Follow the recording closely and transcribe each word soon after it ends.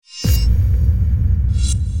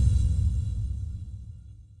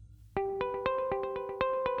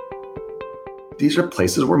these are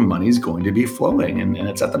places where money is going to be flowing, and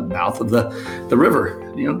it's at the mouth of the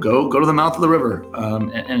river. Go to the mouth of the river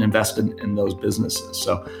and invest in those businesses.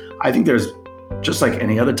 So I think there's, just like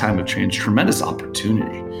any other time of change, tremendous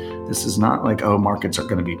opportunity. This is not like, markets are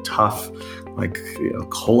going to be tough, like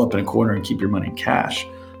hole up in a corner and keep your money in cash.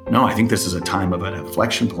 No, I think this is a time of an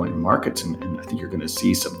inflection point in markets, and I think you're going to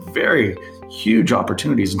see some very huge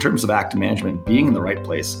opportunities in terms of active management, being in the right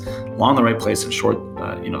place, long the right place, and short,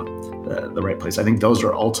 the right place. I think those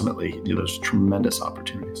are ultimately those tremendous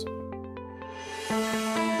opportunities.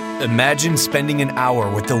 Imagine spending an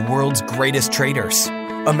hour with the world's greatest traders.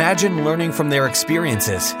 Imagine learning from their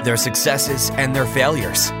experiences, their successes, and their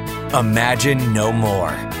failures. Imagine no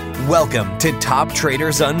more. Welcome to Top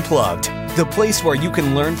Traders Unplugged, the place where you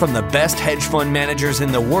can learn from the best hedge fund managers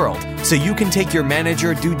in the world so you can take your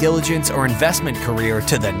manager, due diligence, or investment career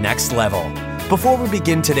to the next level. Before we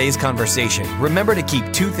begin today's conversation, remember to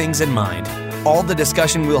keep two things in mind. All the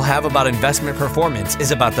discussion we'll have about investment performance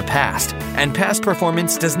is about the past, and past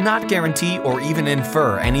performance does not guarantee or even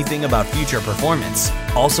infer anything about future performance.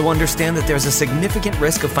 Also understand that there's a significant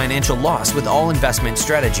risk of financial loss with all investment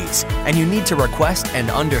strategies, and you need to request and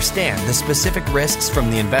understand the specific risks from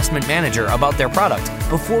the investment manager about their product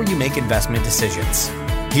before you make investment decisions.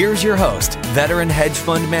 Here's your host, veteran hedge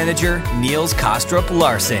fund manager Niels Kaastrup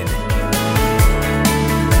Larsen.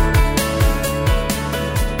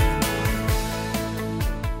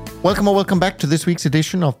 Welcome back to this week's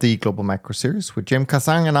edition of the Global Macro Series with Jem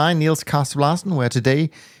Kazang and I, Niels Kaastrup Larsen, where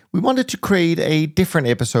today we wanted to create a different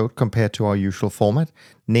episode compared to our usual format,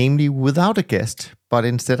 namely without a guest, but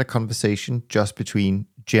instead a conversation just between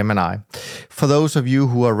Jem and I. For those of you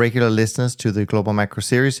who are regular listeners to the Global Macro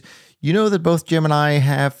Series, you know that both Jem and I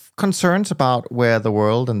have concerns about where the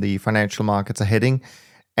world and the financial markets are heading.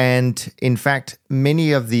 And in fact,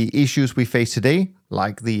 many of the issues we face today,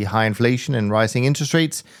 like the high inflation and rising interest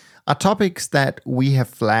rates, are topics that we have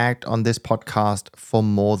flagged on this podcast for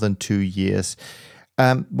more than 2 years,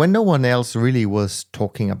 when no one else really was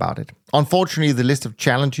talking about it. Unfortunately, the list of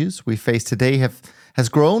challenges we face today has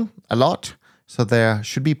grown a lot, so there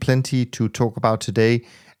should be plenty to talk about today,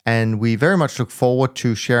 and we very much look forward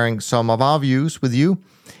to sharing some of our views with you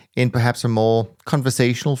in perhaps a more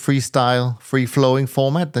conversational, freestyle, free-flowing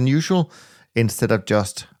format than usual, instead of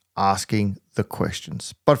just asking the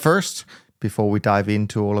questions. But first, before we dive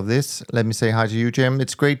into all of this, let me say hi to you, Jem.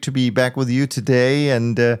 It's great to be back with you today.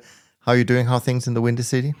 And how are you doing? How are things in the Windy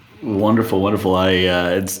City? Wonderful.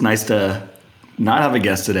 It's nice to not have a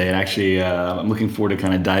guest today. Actually, I'm looking forward to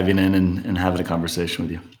kind of diving in and having a conversation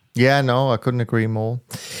with you. Yeah, no, I couldn't agree more.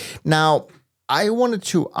 Now, I wanted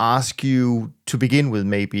to ask you to begin with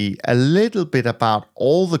maybe a little bit about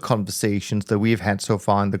all the conversations that we've had so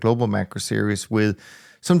far in the Global Macro Series with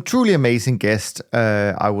some truly amazing guests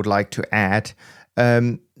I would like to add.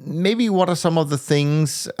 Maybe what are some of the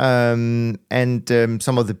things and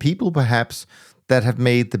some of the people perhaps that have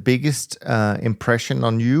made the biggest impression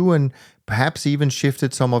on you and perhaps even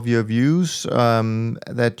shifted some of your views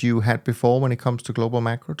that you had before when it comes to global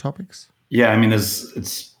macro topics? Yeah, I mean,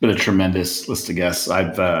 it's been a tremendous list of guests.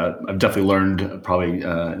 I've definitely learned probably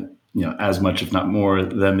as much, if not more,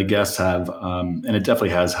 than the guests have, and it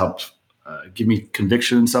definitely has helped give me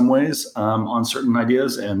conviction in some ways on certain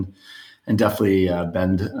ideas, and definitely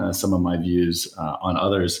bend some of my views on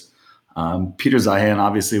others. Peter Zeihan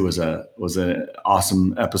obviously was an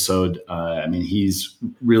awesome episode. I mean, he's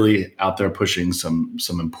really out there pushing some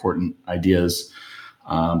important ideas,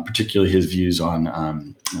 particularly his views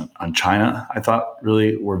on China. I thought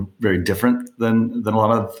really were very different than a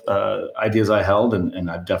lot of ideas I held, and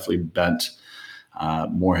I've definitely bent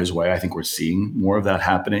more his way. I think we're seeing more of that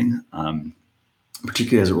happening,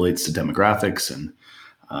 particularly as it relates to demographics and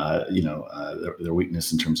their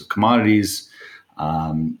weakness in terms of commodities.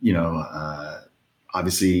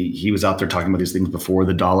 Obviously, he was out there talking about these things before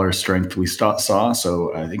the dollar strength we saw.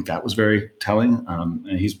 So I think that was very telling.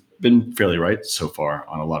 And he's been fairly right so far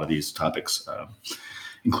on a lot of these topics,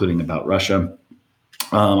 including about Russia.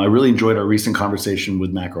 I really enjoyed our recent conversation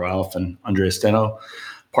with Macro Alf and Andrea Steno,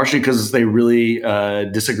 partially because they really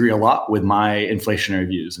disagree a lot with my inflationary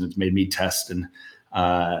views, and it's made me test and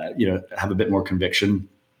have a bit more conviction.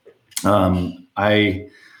 But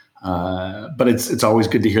it's always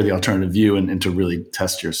good to hear the alternative view and to really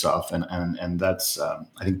test yourself, and that's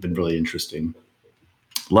I think been really interesting.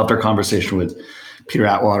 Loved our conversation with Peter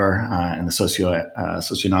Atwater and the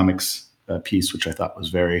socioeconomics piece, which I thought was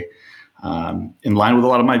very in line with a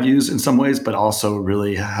lot of my views in some ways, but also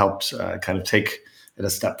really helped kind of take it a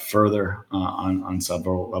step further on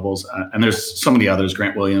several levels. And there's so many others: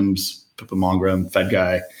 Grant Williams, Pippa Mongram, Fed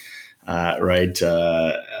Guy, right?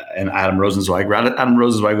 and Adam Rosenzweig. Adam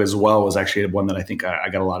Rosenzweig as well was actually one that I think I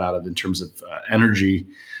got a lot out of in terms of energy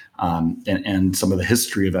and some of the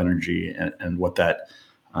history of energy and what that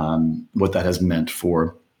has meant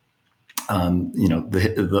for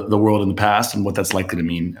the world in the past and what that's likely to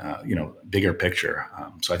mean, bigger picture.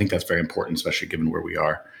 So I think that's very important, especially given where we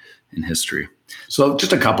are in history. So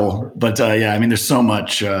just a couple, but there's so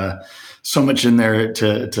much in there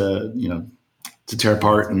to tear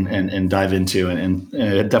apart and dive into, and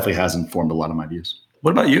it definitely has informed a lot of my views.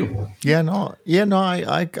 What about you?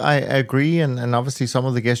 I agree, and obviously some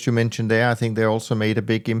of the guests you mentioned there, I think they also made a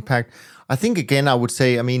big impact. I think, again, I would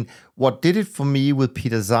say, what did it for me with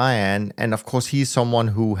Peter Zeihan, and of course he's someone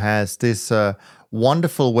who has this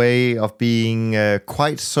wonderful way of being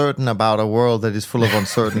quite certain about a world that is full of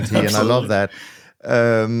uncertainty, and I love that.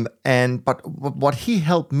 But what he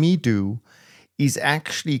helped me do is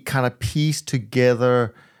actually kind of piece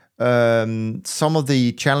together some of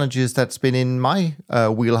the challenges that's been in my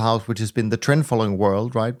wheelhouse, which has been the trend following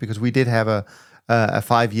world, right? Because we did have a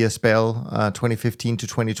 5-year spell, 2015 to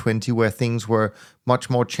 2020, where things were much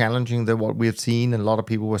more challenging than what we have seen. And a lot of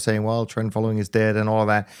people were saying, well, trend following is dead and all of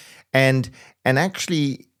that. And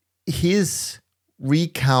actually his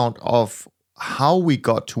recount of how we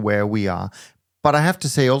got to where we are, but I have to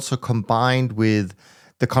say also combined with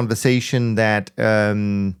the conversation that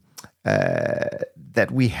that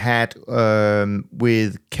we had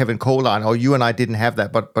with Kevin Colline, or you and I didn't have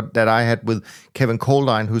that, but that I had with Kevin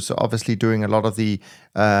Colline, who's obviously doing a lot of the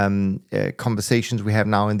conversations we have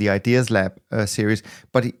now in the Ideas Lab series.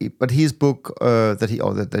 But his book that he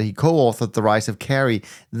co-authored, The Rise of Carey,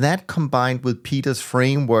 that combined with Peter's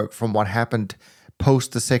framework from what happened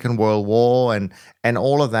post the Second World War and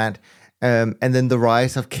all of that, and then the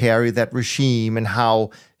rise of Carey, that regime, and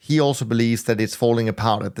how he also believes that it's falling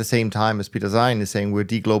apart at the same time as Peter Zeihan is saying we're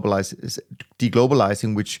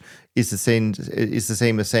deglobalizing, which is the same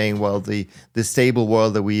as saying, well, the stable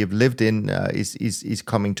world that we have lived in is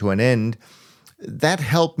coming to an end. That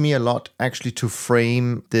helped me a lot actually to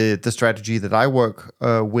frame the strategy that I work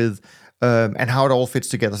with. And how it all fits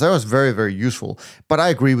together. So that was very, very useful. But I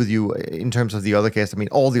agree with you in terms of the other guests.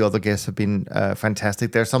 All the other guests have been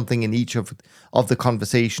fantastic. There's something in each of the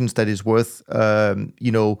conversations that is worth,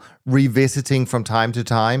 revisiting from time to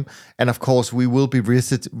time. And of course, we will be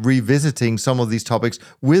revisiting some of these topics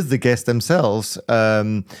with the guests themselves.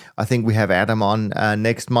 I think we have Adam on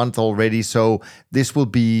next month already. So this will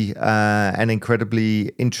be an incredibly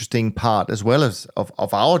interesting part as well as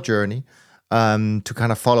of our journey. To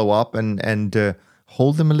kind of follow up and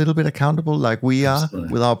hold them a little bit accountable, like we are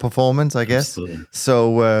with our performance, I guess. Absolutely.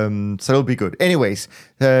 So it'll be good. Anyways,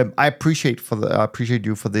 I appreciate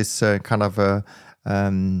you for this kind of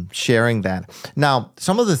sharing that. Now,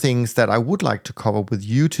 some of the things that I would like to cover with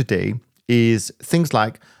you today is things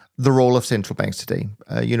like the role of central banks today.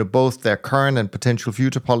 Both their current and potential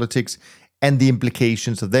future politics and the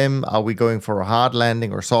implications of them. Are we going for a hard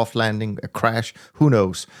landing or soft landing, a crash? Who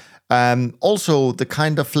knows? Also, the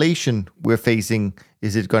kind of inflation we're facing,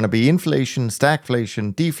 is it going to be inflation,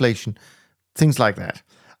 stagflation, deflation, things like that.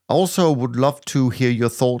 I also would love to hear your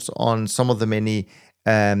thoughts on some of the many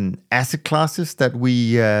asset classes that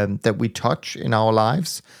we touch in our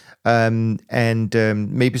lives, and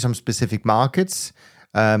maybe some specific markets.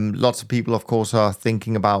 Lots of people, of course, are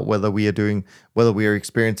thinking about whether we are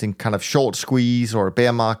experiencing kind of short squeeze or a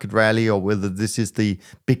bear market rally, or whether this is the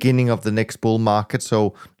beginning of the next bull market.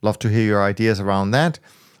 So love to hear your ideas around that.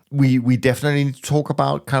 We definitely need to talk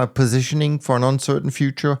about kind of positioning for an uncertain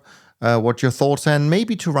future, what your thoughts are. And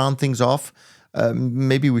maybe to round things off,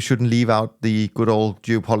 maybe we shouldn't leave out the good old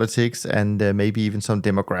geopolitics and maybe even some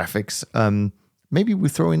demographics. Maybe we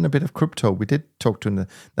throw in a bit of crypto. We did talk to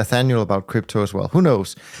Nathaniel about crypto as well. Who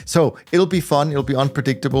knows? So it'll be fun. It'll be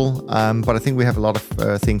unpredictable. But I think we have a lot of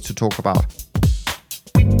things to talk about.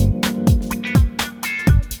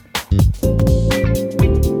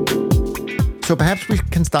 So perhaps we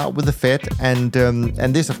can start with the Fed. And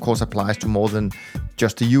this, of course, applies to more than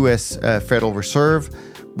just the US Federal Reserve.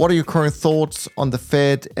 What are your current thoughts on the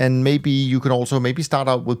Fed? And maybe you can also start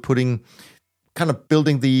out with building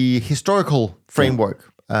the historical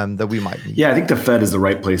framework that we might need. Yeah, I think the Fed is the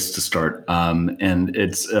right place to start. And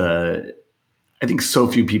it's, I think so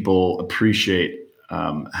few people appreciate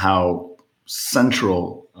how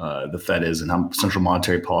central the Fed is and how central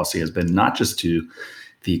monetary policy has been, not just to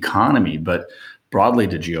the economy, but broadly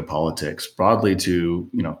to geopolitics, broadly to,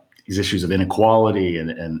 these issues of inequality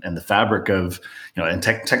and the fabric of, and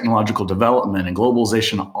technological development and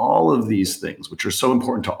globalization. All of these things, which are so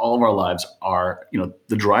important to all of our lives, are,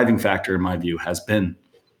 the driving factor, in my view, has been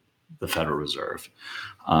the Federal Reserve.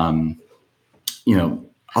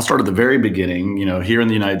 I'll start at the very beginning. Here in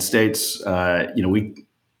the United States, the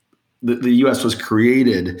U.S. was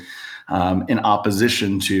created in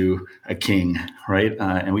opposition to a king, right?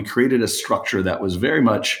 And we created a structure that was very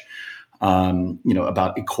much,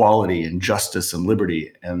 about equality and justice and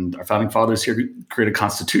liberty. And our founding fathers here created a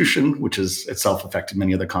constitution, which has itself affected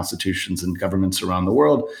many other constitutions and governments around the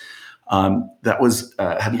world. That was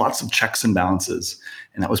had lots of checks and balances,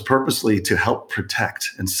 and that was purposely to help protect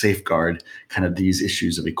and safeguard kind of these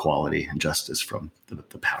issues of equality and justice from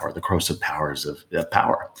the power, the corrosive powers of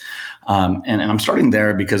power. And I'm starting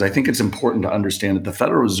there because I think it's important to understand that the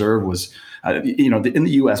Federal Reserve was, in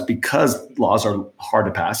the U.S., because laws are hard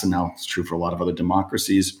to pass, and now it's true for a lot of other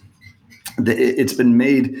democracies. It's been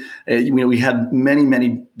made, we had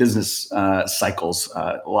many business cycles,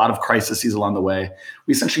 a lot of crises along the way.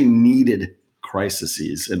 We essentially needed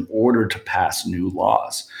crises in order to pass new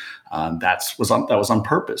laws. That was on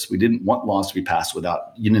purpose. We didn't want laws to be passed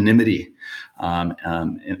without unanimity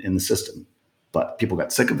in the system. But people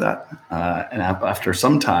got sick of that. And after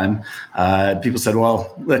some time, people said,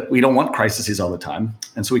 well, look, we don't want crises all the time.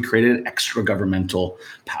 And so we created an extra governmental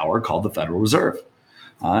power called the Federal Reserve.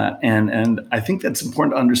 And I think that's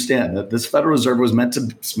important to understand that this Federal Reserve was meant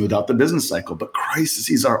to smooth out the business cycle, but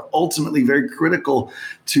crises are ultimately very critical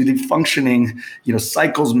to the functioning.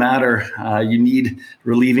 Cycles matter. You need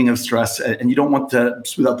relieving of stress, and you don't want to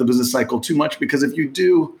smooth out the business cycle too much, because if you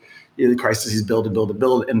do, the crises build and build and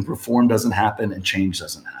build, and reform doesn't happen and change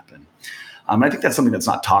doesn't happen. I think that's something that's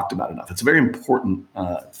not talked about enough. It's a very important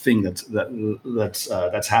thing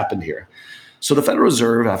that's happened here. So the Federal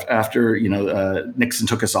Reserve, after Nixon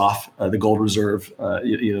took us off the gold reserve,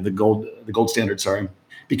 the gold standard,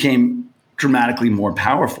 became dramatically more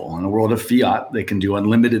powerful. In a world of fiat, they can do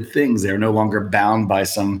unlimited things. They are no longer bound by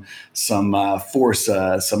some force,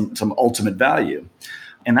 some ultimate value.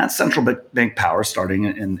 And that central bank power, starting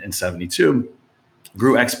in 72,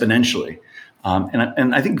 grew exponentially.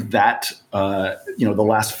 And I think that the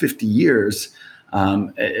last 50 years.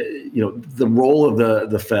 The role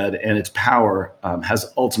of the Fed and its power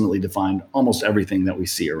has ultimately defined almost everything that we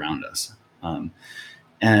see around us.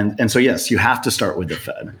 And so, yes, you have to start with the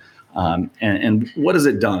Fed. And what has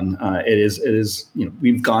it done? It is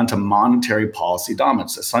we've gone to monetary policy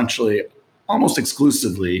dominance. Essentially, almost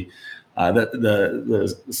exclusively,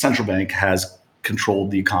 the central bank has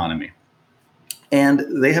controlled the economy, and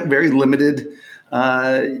they have very limited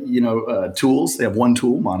tools. They have one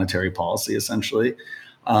tool, monetary policy, essentially.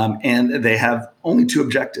 And they have only two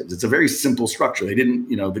objectives. It's a very simple structure. They didn't,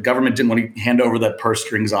 the government didn't want to hand over the purse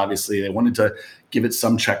strings, obviously. They wanted to give it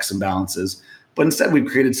some checks and balances. But instead, we've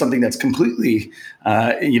created something that's completely,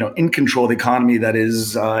 in control of the economy, that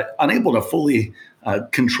is unable to fully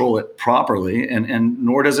control it properly. And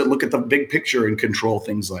nor does it look at the big picture and control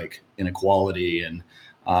things like inequality and,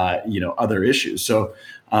 other issues. So,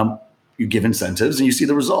 you give incentives and you see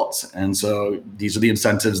the results. And so these are the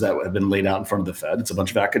incentives that have been laid out in front of the Fed. It's a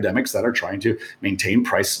bunch of academics that are trying to maintain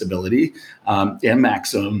price stability and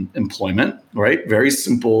maximum employment, right? Very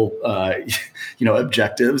simple,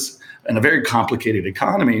 objectives and a very complicated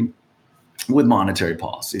economy with monetary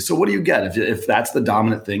policy. So what do you get if that's the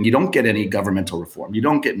dominant thing? You don't get any governmental reform. You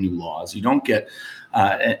don't get new laws. You don't get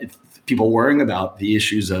people worrying about the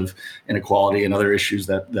issues of inequality and other issues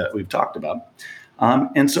that we've talked about.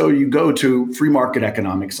 And so you go to free market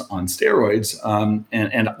economics on steroids,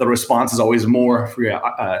 and the response is always more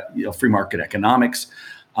free market economics,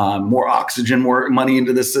 more oxygen, more money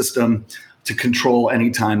into the system to control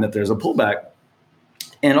any time that there's a pullback.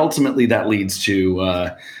 And ultimately that leads to,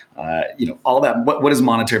 all that. What is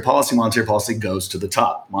monetary policy? Monetary policy goes to the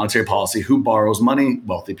top. Monetary policy, who borrows money?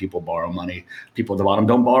 Wealthy people borrow money. People at the bottom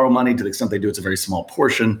don't borrow money. To the extent they do, it's a very small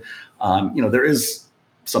portion. There is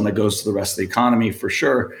some that goes to the rest of the economy for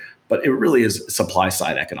sure, but it really is supply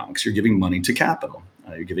side economics. You're giving money to capital.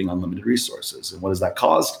 You're giving unlimited resources. And what has that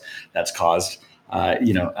caused? That's caused,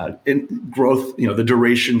 in growth. The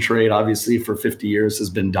duration trade, obviously, for 50 years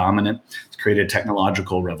has been dominant. It's created a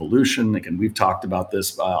technological revolution. Again, we've talked about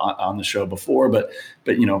this on the show before, but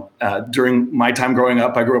during my time growing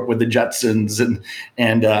up, I grew up with the Jetsons and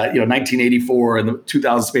 1984 and the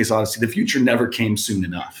 2000 Space Odyssey. The future never came soon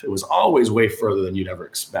enough. It was always way further than you'd ever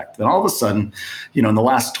expect. Then all of a sudden, in the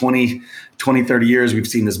last 20, 30 years, we've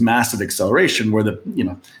seen this massive acceleration where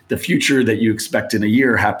the future that you expect in a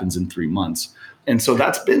year happens in 3 months. And so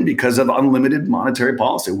that's been because of unlimited monetary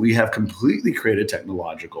policy. We have completely created a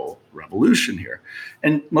technological revolution here.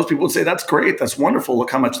 And most people would say, that's great. That's wonderful. Look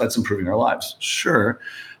how much that's improving our lives. Sure.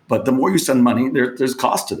 But the more you send money, there's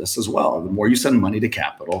cost to this as well. The more you send money to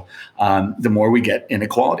capital, the more we get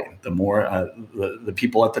inequality. The more the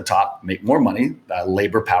people at the top make more money.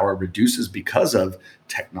 Labor power reduces because of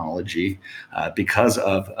technology, because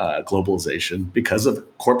of globalization, because of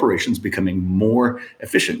corporations becoming more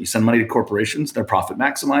efficient. You send money to corporations, they're profit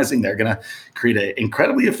maximizing. They're going to create an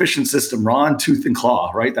incredibly efficient system, raw in tooth and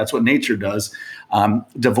claw, right? That's what nature does,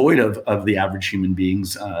 devoid of the average human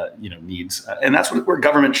being's needs. And that's where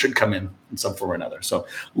government should come in some form or another. So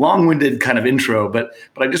long-winded kind of intro, but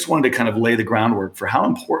I just wanted to kind of lay the groundwork for how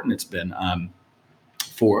important it's been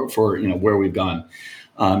for where we've gone.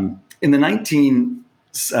 In the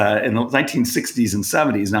 1960s and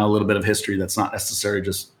 70s, now a little bit of history that's not necessarily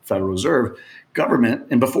just Federal Reserve, government,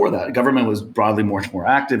 and before that, government was broadly much more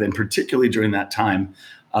active, and particularly during that time,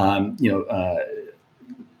 the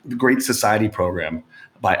Great Society program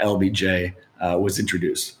by LBJ was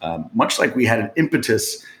introduced. Much like we had an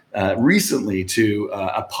impetus recently to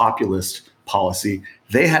a populist policy,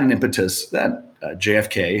 they had an impetus that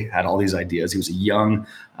JFK had all these ideas. He was a young,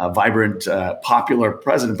 vibrant, popular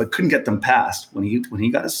president, but couldn't get them passed. When he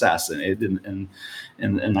got assassinated in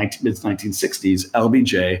mid-1960s,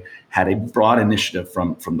 LBJ had a broad initiative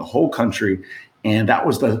from the whole country, and that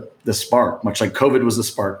was the spark. Much like COVID was the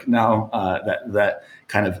spark, now that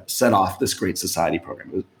kind of set off this Great Society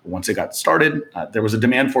program. Once it got started, there was a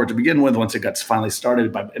demand for it to begin with. Once it got finally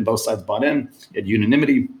started, and both sides bought in, it had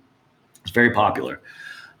unanimity. It's very popular,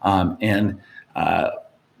 and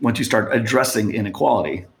once you start addressing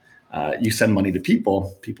inequality, you send money to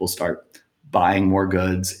people start buying more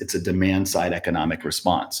goods. It's a demand side economic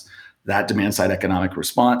response. That demand side economic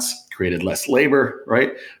response created less labor,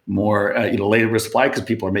 right? More labor supply because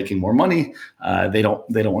people are making more money. They don't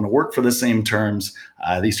want to work for the same terms.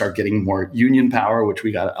 They start getting more union power, which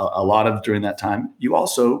we got a lot of during that time. You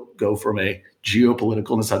also go from a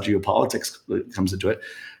geopolitical, and that's how geopolitics comes into it,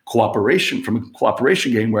 from a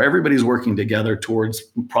cooperation game where everybody's working together towards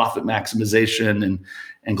profit maximization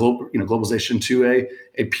and globalization to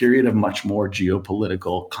a period of much more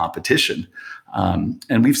geopolitical competition.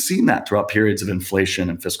 And we've seen that throughout periods of inflation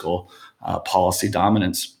and fiscal policy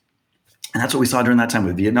dominance. And that's what we saw during that time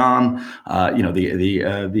with Vietnam,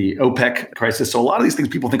 the OPEC crisis. So a lot of these things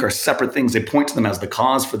people think are separate things. They point to them as the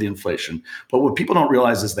cause for the inflation. But what people don't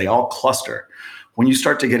realize is they all cluster. When you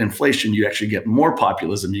start to get inflation, you actually get more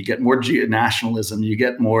populism, you get more nationalism, you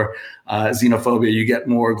get more xenophobia, you get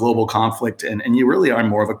more global conflict, and you really are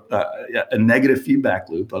more of a negative feedback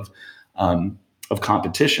loop of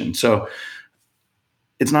competition. So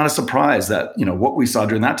it's not a surprise that what we saw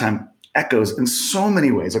during that time echoes in so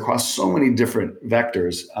many ways across so many different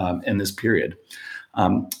vectors in this period.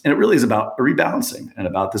 And it really is about a rebalancing and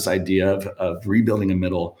about this idea of rebuilding a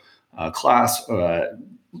middle class,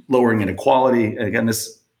 lowering inequality. Again,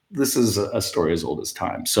 this is a story as old as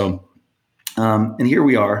time. So, and here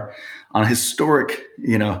we are on historic,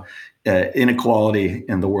 inequality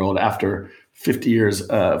in the world after 50 years,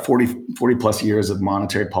 40 plus years of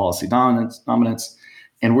monetary policy dominance,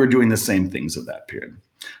 and we're doing the same things of that period.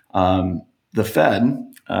 The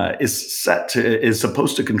Fed is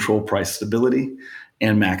supposed to control price stability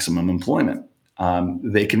and maximum employment.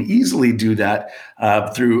 They can easily do that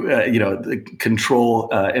through, control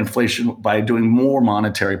inflation by doing more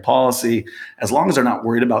monetary policy, as long as they're not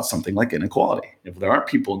worried about something like inequality. If there aren't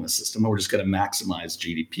people in the system, we're just going to maximize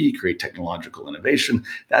GDP, create technological innovation.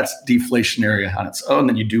 That's deflationary on its own.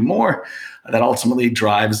 Then you do more. That ultimately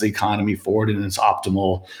drives the economy forward in its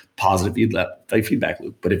optimal positive feedback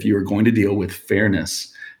loop. But if you are going to deal with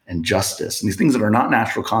fairness and justice and these things that are not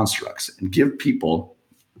natural constructs and give people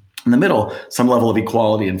in the middle some level of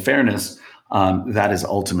equality and fairness, that is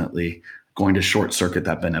ultimately going to short circuit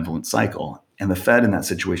that benevolent cycle. And the Fed in that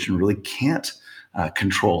situation really can't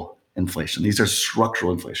control inflation. These are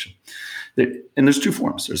structural inflation. And there's two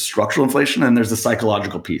forms. There's structural inflation and there's the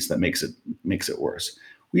psychological piece that makes it worse.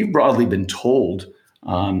 We've broadly been told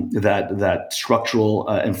that structural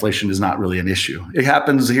inflation is not really an issue. It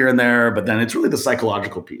happens here and there, but then it's really the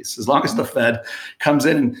psychological piece. As long as the Fed comes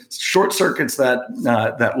in and short circuits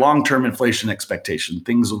that long-term inflation expectation,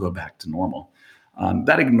 things will go back to normal.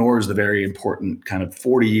 That ignores the very important kind of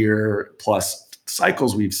 40-year plus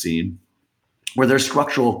cycles we've seen where there's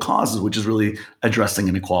structural causes, which is really addressing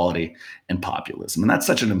inequality and populism. And that's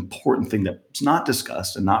such an important thing that's not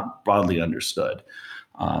discussed and not broadly understood.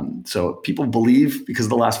 So people believe, because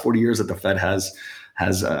of the last 40 years, that the Fed has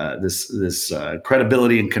this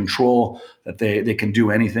credibility and control that they can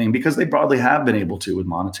do anything, because they broadly have been able to with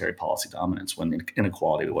monetary policy dominance when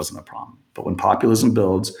inequality wasn't a problem. But when populism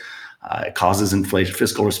builds, It causes inflation,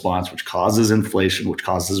 fiscal response, which causes inflation, which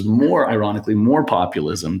causes more, ironically, more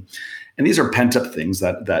populism. And these are pent up things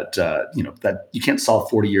that you can't solve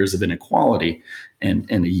 40 years of inequality in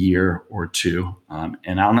a year or two.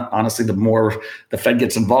 Honestly, the more the Fed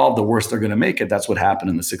gets involved, the worse they're going to make it. That's what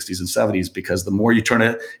happened in the 60s and 70s, because the more you try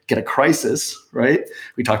to get a crisis, right?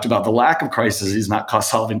 We talked about the lack of crises, not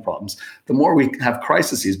cost solving problems. The more we have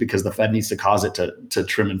crises, because the Fed needs to cause it to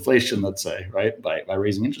trim inflation, let's say, right, by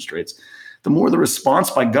raising interest rates, the more the response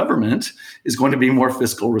by government is going to be more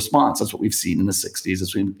fiscal response. That's what we've seen in the 60s.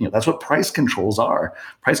 That's what price controls are.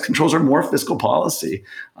 Price controls are more fiscal policy.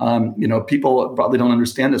 People probably don't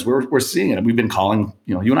understand this. We're seeing it. And we've been calling,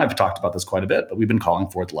 you and I have talked about this quite a bit, but we've been calling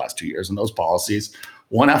for it the last 2 years. And those policies,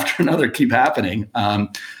 one after another, keep happening.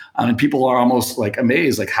 And people are almost like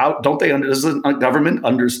amazed, like, how don't they, does the government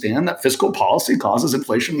understand that fiscal policy causes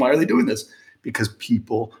inflation? Why are they doing this? Because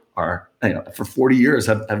people are, for 40 years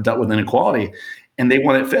have dealt with inequality, and they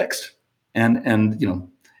want it fixed. And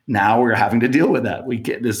now we're having to deal with that.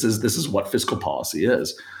 This is what fiscal policy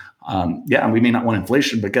is. We may not want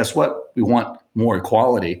inflation, but guess what? We want more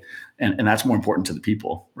equality, and that's more important to the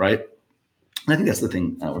people, right? And I think that's the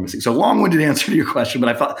thing we're missing. So, long-winded answer to your question,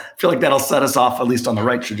 but I feel like that'll set us off at least on the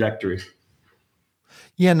right trajectory.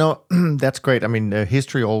 Yeah, no, that's great. I mean,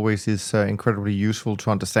 history always is incredibly useful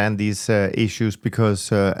to understand these issues,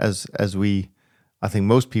 because as I think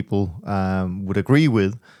most people would agree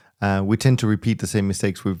with, we tend to repeat the same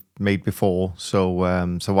mistakes we've made before. So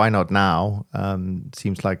why not now?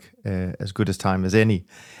 Seems like as good a time as any.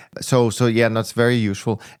 So yeah, that's very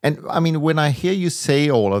useful. And I mean, when I hear you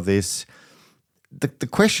say all of this, the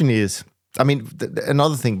question is, I mean,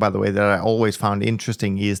 another thing, by the way, that I always found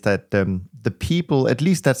interesting is that the people, at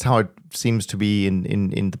least that's how it seems to be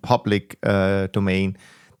in the public domain,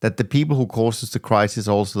 that the people who causes the crisis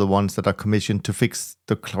are also the ones that are commissioned to fix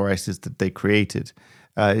the crisis that they created.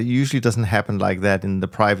 It usually doesn't happen like that in the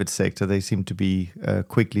private sector. They seem to be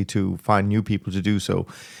quickly to find new people to do so.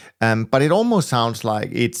 But it almost sounds like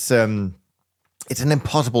it's an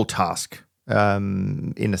impossible task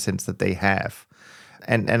in a sense that they have.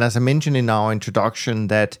 And as I mentioned in our introduction,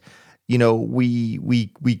 that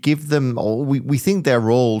we give them, or we think their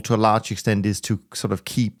role to a large extent is to sort of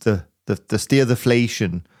keep the steer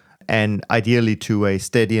deflation, and ideally to a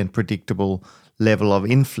steady and predictable level of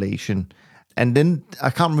inflation. And then I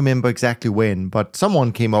can't remember exactly when, but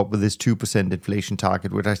someone came up with this 2% inflation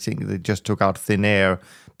target, which I think they just took out of thin air.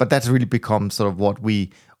 But that's really become sort of what we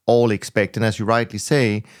all expect. And as you rightly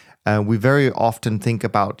say, we very often think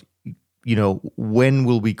about, when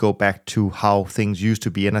will we go back to how things used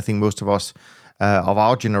to be? And I think most of us of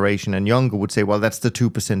our generation and younger would say, well, that's the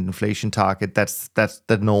 2% inflation target. That's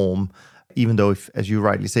the norm. Even though, as you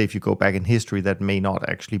rightly say, if you go back in history, that may not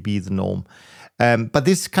actually be the norm. But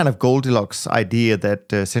this kind of Goldilocks idea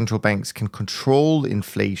that central banks can control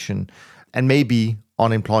inflation and maybe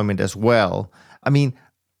unemployment as well. I mean,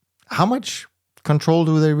 how much control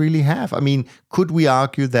do they really have? I mean, could we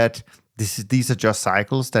argue that these are just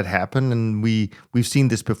cycles that happen, and we've seen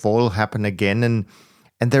this before, it'll happen again, and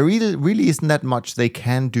there really isn't that much they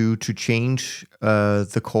can do to change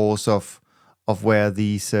the course of where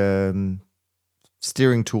these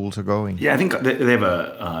steering tools are going? Yeah, I think they have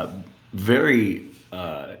a very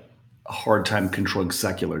hard time controlling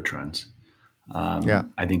secular trends.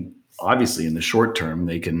 I think obviously in the short term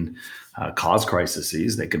they can cause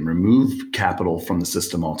crises. They can remove capital from the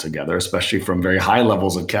system altogether, especially from very high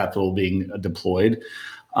levels of capital being deployed,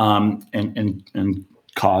 and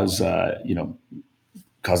cause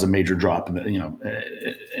cause a major drop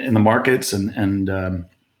in the markets, and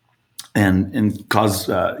cause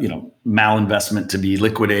malinvestment to be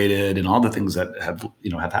liquidated, and all the things that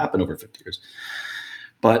have happened over 50 years.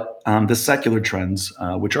 But the secular trends,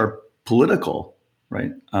 which are political,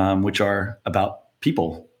 right, which are about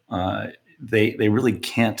people, they really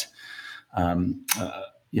can't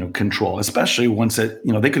control, especially once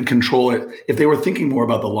they could control it. If they were thinking more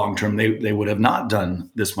about the long term, they would have not done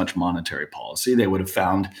this much monetary policy. They would have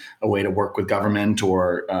found a way to work with government,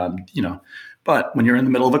 or but when you're in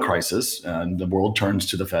the middle of a crisis and the world turns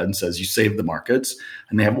to the Fed and says, you save the markets,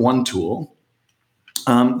 and they have one tool,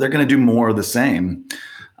 they're going to do more of the same.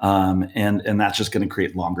 And that's just going to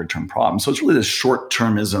create longer term problems. So it's really this short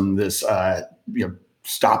termism, this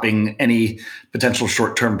stopping any potential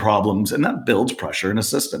short term problems, and that builds pressure in a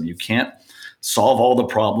system. You can't solve all the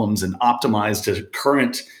problems and optimize to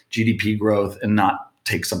current GDP growth and not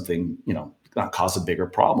take something, not cause a bigger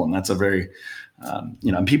problem. That's a very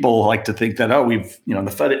and people like to think that, we've, the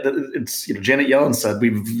Fed, it's, Janet Yellen said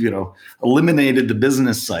we've, eliminated the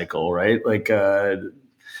business cycle, right? Like,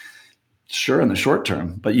 Sure, in the short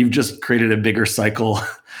term, but you've just created a bigger cycle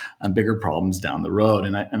and bigger problems down the road.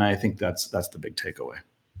 And I think that's the big takeaway.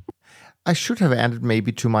 I should have added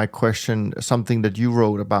maybe to my question something that you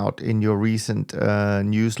wrote about in your recent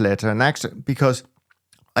newsletter, and actually, because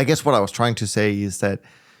I guess what I was trying to say is that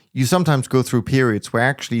you sometimes go through periods where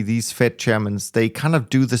actually these Fed chairmen, they kind of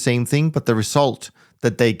do the same thing, but the result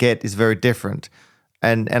that they get is very different.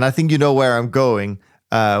 And I think you know where I'm going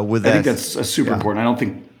with that. I think that's super important. I don't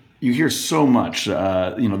think you hear so much.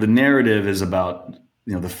 The narrative is about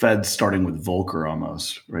the Fed starting with Volcker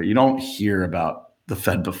almost, right? You don't hear about the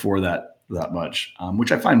Fed before that much,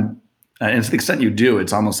 which I find, and to the extent you do,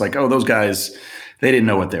 it's almost like, oh, those guys, they didn't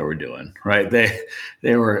know what they were doing, right?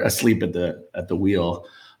 They were asleep at the wheel,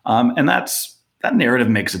 and that narrative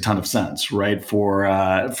makes a ton of sense, right? For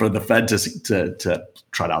the Fed to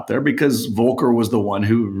trot out there, because Volcker was the one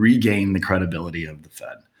who regained the credibility of the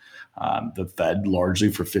Fed. The Fed largely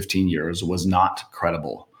for 15 years was not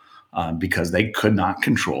credible. Because they could not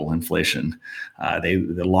control inflation.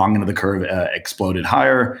 The long end of the curve exploded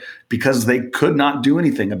higher because they could not do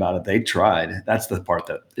anything about it. They tried. That's the part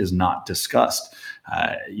that is not discussed.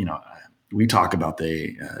 We talk about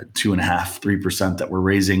the 2.5%-3% that we're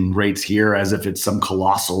raising rates here as if it's some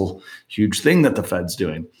colossal, huge thing that the Fed's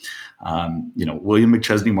doing. William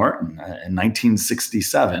McChesney Martin in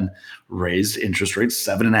 1967 raised interest rates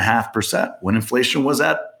 7.5% when inflation was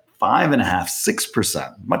at 5.5%,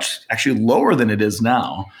 6%, much actually lower than it is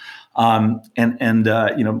now, and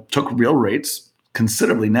took real rates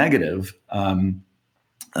considerably negative, and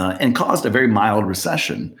caused a very mild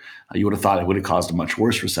recession. You would have thought it would have caused a much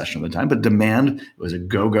worse recession at the time, but demand, it was a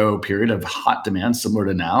go-go period of hot demand similar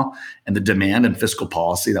to now, and the demand and fiscal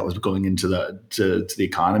policy that was going into the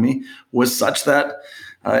economy was such that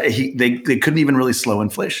they couldn't even really slow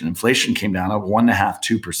inflation. Inflation came down to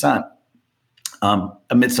 1.5%, 2%.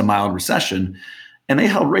 Amidst a mild recession, and they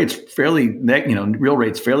held rates real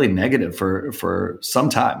rates fairly negative for some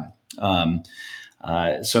time. Positive.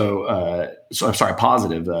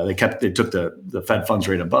 They took the Fed funds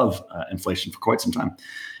rate above inflation for quite some time,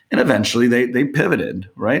 and eventually they pivoted,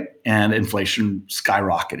 right, and inflation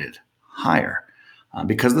skyrocketed higher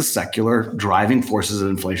because the secular driving forces of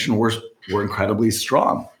inflation were incredibly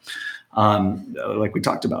strong. Like we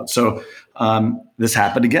talked about. So this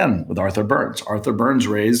happened again with Arthur Burns. Arthur Burns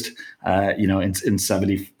raised, in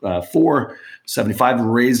 74, 75,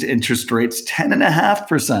 raised interest rates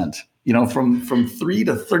 10.5%, from 3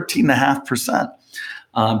 to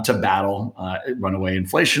 13.5%, to battle runaway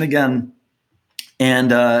inflation again. And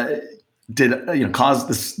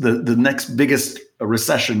caused the next biggest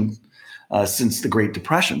recession since the Great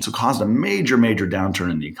Depression. So caused a major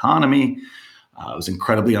downturn in the economy. It was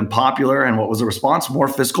incredibly unpopular. And what was the response? More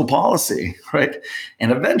fiscal policy, right?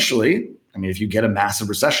 And eventually, if you get a massive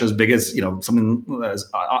recession as big as, something as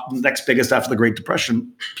next biggest after the Great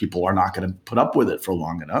Depression, people are not going to put up with it for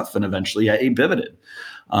long enough. And eventually, he pivoted.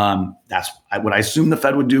 That's what I assume the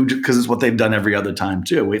Fed would do, because it's what they've done every other time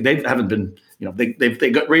too. They haven't been, they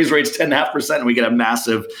got raised rates 10.5% and we get a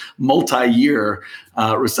massive multi-year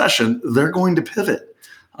recession. They're going to pivot,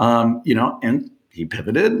 and he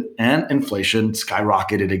pivoted and inflation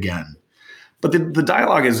skyrocketed again. But the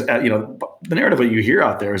dialogue is, the narrative that you hear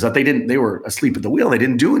out there is that they were asleep at the wheel. They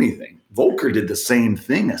didn't do anything. Volcker did the same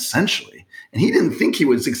thing essentially. And he didn't think he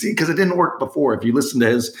would succeed because it didn't work before. If you listen to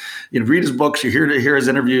his, read his books, you hear his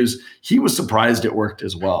interviews, he was surprised it worked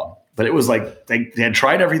as well. But it was like they had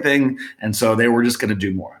tried everything. And so they were just going to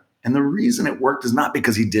do more. And the reason it worked is not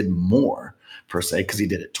because he did more per se, because he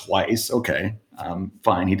did it twice. Okay,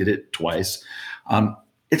 fine. He did it twice.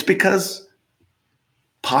 It's because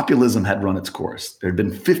populism had run its course. There had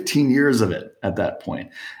been 15 years of it at that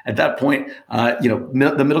point. At that point,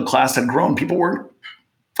 the middle class had grown. People weren't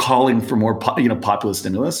calling for more, populist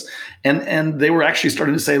stimulus, and they were actually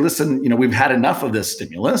starting to say, "Listen, we've had enough of this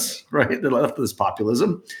stimulus, right? Enough of this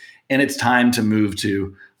populism, and it's time to move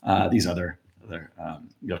to these other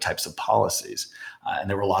types of policies." And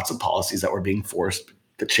there were lots of policies that were being forced.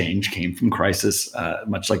 The change came from crisis,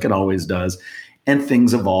 much like it always does. And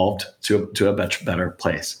things evolved to a much better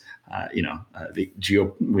place. We had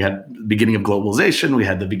the beginning of globalization. We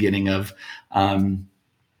had the beginning of, a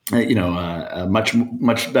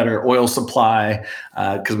much better oil supply,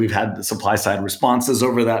 because we've had the supply side responses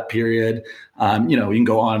over that period. You can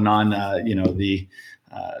go on and on. The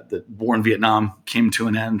war in Vietnam came to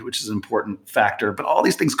an end, which is an important factor. But all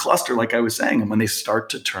these things cluster, like I was saying, and when they start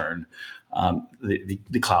to turn,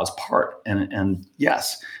 the clouds part. And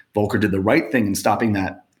yes, Volcker did the right thing in stopping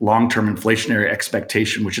that long-term inflationary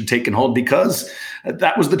expectation, which had taken hold because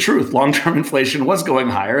that was the truth. Long-term inflation was going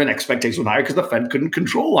higher and expectations were higher because the Fed couldn't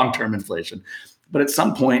control long-term inflation. But at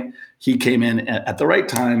some point, he came in at the right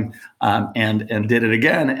time and did it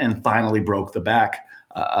again and finally broke the back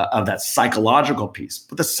of that psychological piece.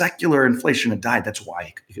 But the secular inflation had died. That's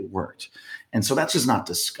why it worked. And so that's just not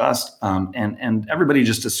discussed. And everybody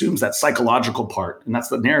just assumes that psychological part, and that's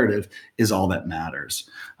the narrative, is all that matters,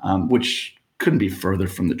 which couldn't be further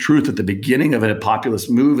from the truth. At the beginning of a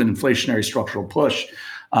populist move and inflationary structural push,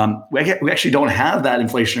 we actually don't have that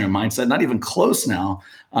inflationary mindset, not even close now.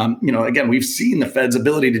 Again, we've seen the Fed's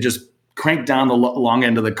ability to just crank down the long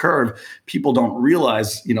end of the curve. People don't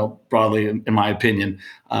realize, broadly, in my opinion,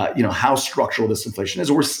 how structural this inflation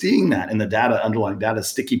is. We're seeing that in the data, underlying data.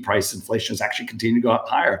 Sticky price inflation is actually continuing to go up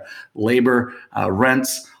higher. Labor,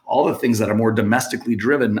 rents, all the things that are more domestically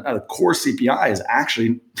driven. Core CPI is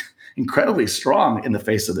actually incredibly strong in the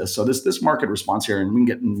face of this. So this market response here, and we can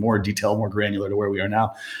get in more detail, more granular to where we are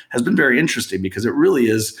now, has been very interesting because it really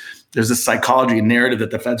is, there's a psychology narrative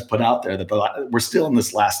that the Fed's put out there that we're still in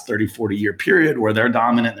this last 30, 40 year period where they're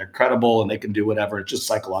dominant, they're credible, and they can do whatever. It's just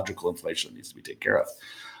psychological inflation that needs to be taken care of.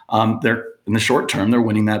 They're in the short term, they're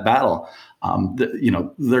winning that battle. They're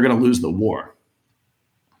going to lose the war.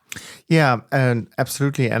 Yeah, and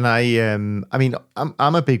absolutely. And I'm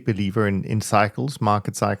a big believer in cycles,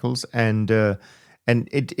 market cycles, and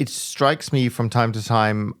it strikes me from time to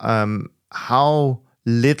time how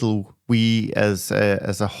little we as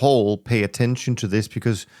a whole pay attention to this,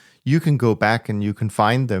 because you can go back and you can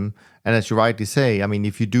find them. And as you rightly say,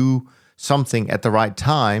 if you do something at the right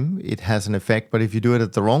time, it has an effect. But if you do it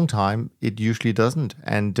at the wrong time, it usually doesn't.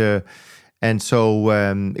 And so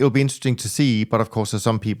it'll be interesting to see. But of course, as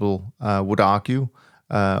some people would argue,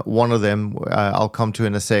 one of them I'll come to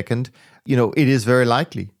in a second, it is very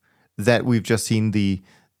likely that we've just seen the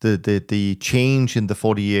change in the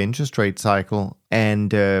 40-year interest rate cycle,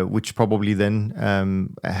 and which probably then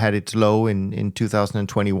had its low in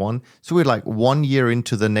 2021. So we're like 1 year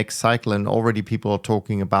into the next cycle, and already people are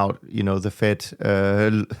talking about, the Fed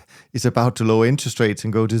is about to lower interest rates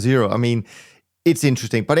and go to zero. It's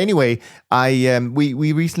interesting. But anyway,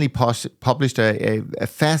 we recently published a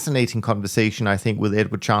fascinating conversation, I think, with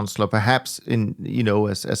Edward Chancellor, perhaps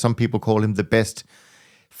as some people call him, the best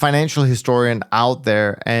financial historian out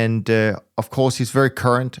there. And of course, he's very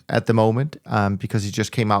current at the moment because he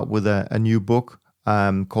just came out with a new book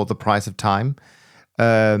called The Price of Time.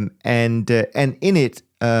 And in it,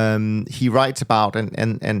 he writes about,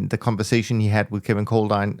 and the conversation he had with Kevin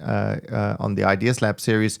Colldine on the Ideas Lab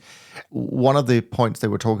series, one of the points they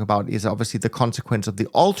were talking about is obviously the consequence of the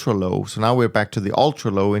ultra low. So now we're back to the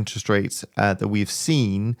ultra low interest rates that we've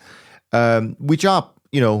seen, which are,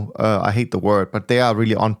 I hate the word, but they are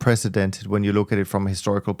really unprecedented when you look at it from a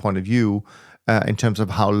historical point of view in terms of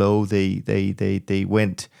how low they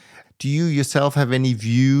went. Do you yourself have any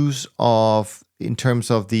views in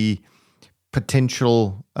terms of the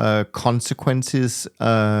potential consequences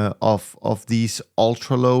of these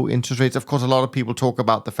ultra low interest rates? Of course, a lot of people talk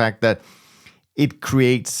about the fact that it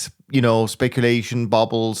creates, speculation,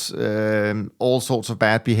 bubbles, all sorts of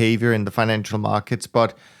bad behavior in the financial markets.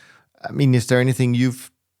 But is there anything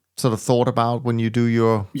you've sort of thought about when you do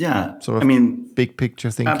your big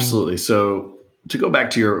picture thinking? Absolutely. So to go back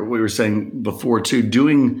to what we were saying before too,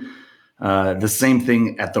 doing the same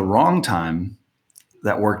thing at the wrong time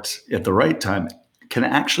that worked at the right time can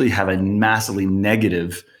actually have a massively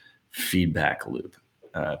negative feedback loop.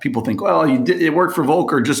 People think, well, it worked for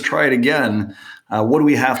Volcker, just try it again. What do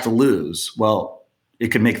we have to lose? Well,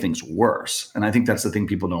 it can make things worse. And I think that's the thing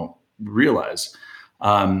people don't realize.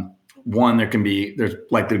 One, there's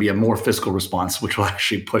likely to be a more fiscal response, which will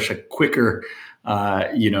actually push a quicker,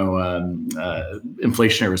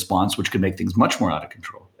 inflationary response, which could make things much more out of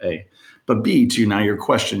control. A, but B, to now your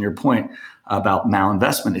point about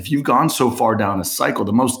malinvestment. If you've gone so far down a cycle,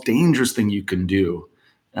 the most dangerous thing you can do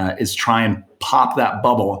is try and pop that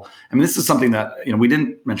bubble. This is something that we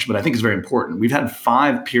didn't mention, but I think is very important. We've had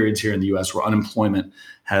 5 periods here in the U.S. where unemployment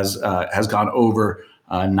has gone over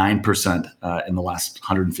 9% in the last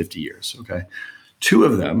 150 years. Okay, 2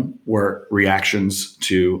 of them were reactions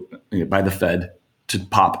by the Fed to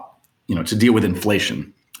pop, to deal with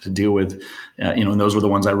inflation, to deal with, and those were the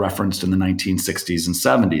ones I referenced in the 1960s and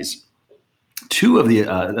 70s.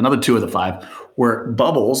 Another 2 of the 5 were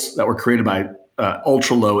bubbles that were created by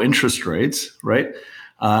ultra low interest rates, right?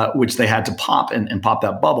 Which they had to pop and pop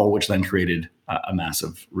that bubble, which then created a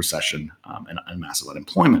massive recession and massive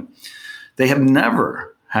unemployment. They have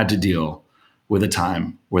never had to deal with a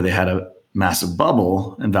time where they had massive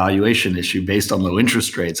bubble and valuation issue based on low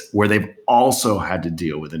interest rates, where they've also had to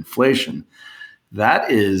deal with inflation. That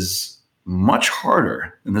is much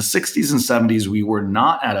harder. In the 60s and 70s, we were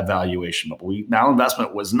not at a valuation bubble.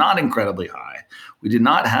 Malinvestment was not incredibly high. We did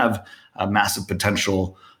not have a massive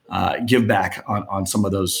potential give back on some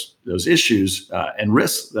of those issues and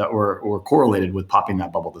risks that were correlated with popping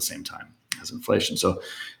that bubble at the same time as inflation. So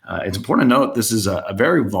it's important to note this is a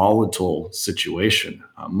very volatile situation,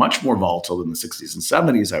 much more volatile than the 60s and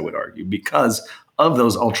 70s, I would argue, because of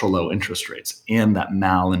those ultra low interest rates and that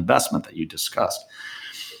malinvestment that you discussed.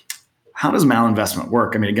 How does malinvestment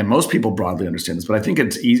work? I mean, again, most people broadly understand this, but I think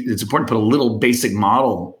it's important to put a little basic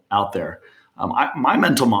model out there. My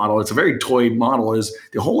mental model, it's a very toy model, is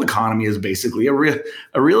the whole economy is basically a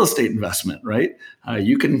real estate investment, right?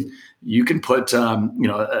 You can put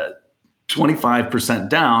 25%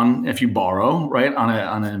 down if you borrow, right,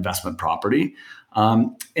 on an investment property,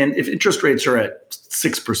 and if interest rates are at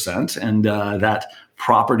 6% and that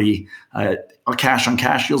property cash on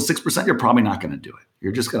cash yields 6%, you're probably not going to do it.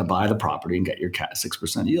 You're just going to buy the property and get your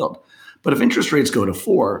 6% yield. But if interest rates go to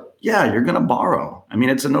 4%, yeah, you're going to borrow. I mean,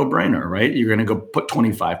 it's a no-brainer, right? You're going to go put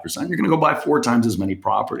 25%. You're going to go buy 4 times as many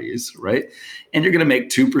properties, right? And you're going to make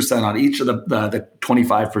 2% on each of the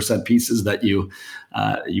 25% pieces that you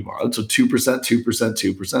borrowed. So 2%, 2%,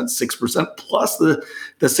 2%, 6%, plus the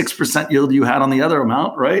 6% yield you had on the other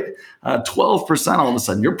amount, right? 12%. All of a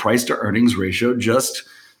sudden, your price to earnings ratio just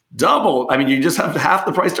double. I mean, you just have half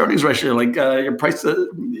the price to earnings ratio. Like your price,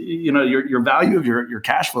 your value of your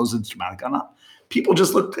cash flows has dramatically gone up. People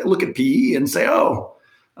just look at PE and say,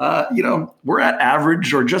 we're at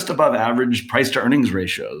average or just above average price to earnings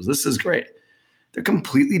ratios. This is great. They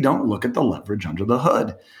completely don't look at the leverage under the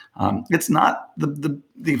hood. It's not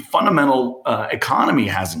the fundamental economy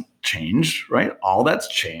hasn't changed, right? All that's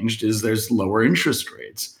changed is there's lower interest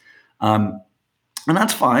rates. And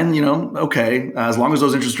that's fine, okay, as long as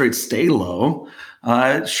those interest rates stay low,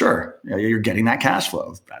 sure, you're getting that cash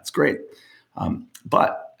flow. That's great.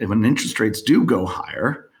 But when interest rates do go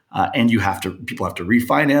higher and people have to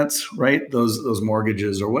refinance, right, those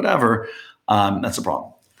mortgages or whatever, that's a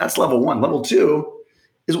problem. That's level one. Level two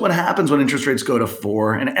is what happens when interest rates go to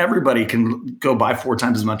 4% and everybody can go buy 4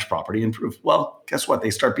 times as much property and prove, well, guess what?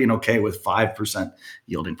 They start being okay with 5%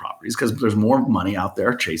 yielding properties because there's more money out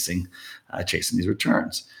there chasing these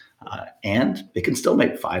returns. And they can still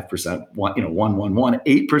make 5%, 8%,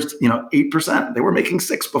 8%. They were making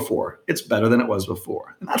 6% before. It's better than it was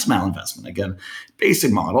before. And that's malinvestment. Again,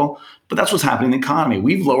 basic model, but that's what's happening in the economy.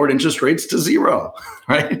 We've lowered interest rates to 0,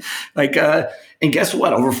 right? And guess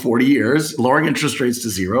what? Over 40 years, lowering interest rates to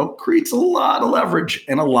 0 creates a lot of leverage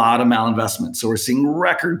and a lot of malinvestment. So we're seeing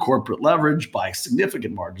record corporate leverage by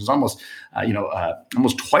significant margins, almost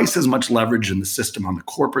twice as much leverage in the system on the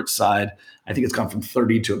corporate side. I think it's gone from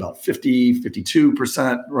 30 to about 50,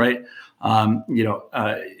 52%, right?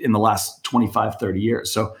 In the last 25, 30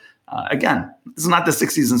 years. So again, this is not the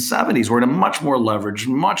 60s and 70s. We're in a much more leveraged,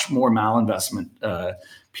 much more malinvestment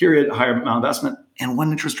period, higher malinvestment. And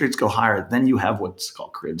when interest rates go higher, then you have what's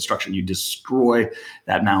called credit destruction. You destroy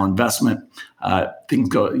that malinvestment. Things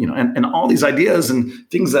go, and all these ideas and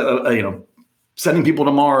things that, sending people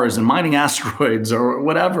to Mars and mining asteroids or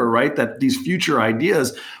whatever, right? That these future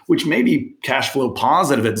ideas, which may be cash flow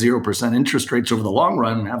positive at 0% interest rates over the long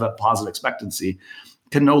run and have a positive expectancy,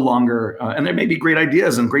 can no longer, and there may be great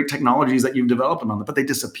ideas and great technologies that you've developed on them, but they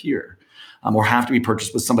disappear. Or have to be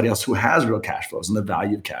purchased with somebody else who has real cash flows, and the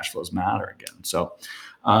value of cash flows matter again. So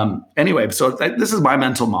this is my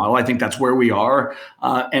mental model. I think that's where we are.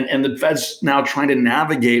 And the Fed's now trying to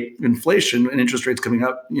navigate inflation and interest rates coming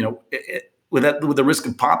up, with the risk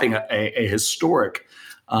of popping a historic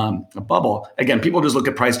bubble. Again, people just look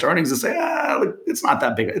at price to earnings and say, it's not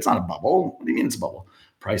that big. It's not a bubble. What do you mean it's a bubble?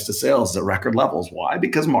 Price to sales is at record levels. Why?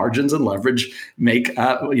 Because margins and leverage make,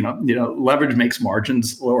 leverage makes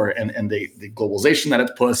margins lower, and the globalization that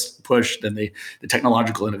it's pushed, and the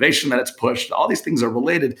technological innovation that it's pushed, all these things are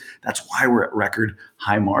related. That's why we're at record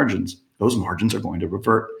high margins. Those margins are going to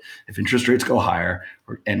revert if interest rates go higher,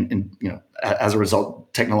 and as a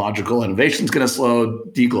result, technological innovation is going to slow,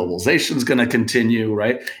 deglobalization is going to continue,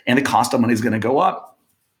 right, and the cost of money is going to go up.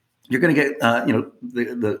 You're going to get,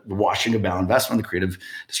 the washing of malinvestment, the creative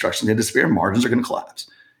destruction, the disappear. Margins are going to collapse.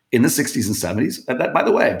 In the 60s and 70s, that, by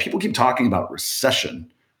the way, people keep talking about recession,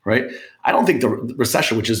 right? I don't think the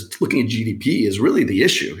recession, which is looking at GDP, is really the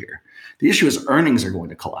issue here. The issue is earnings are going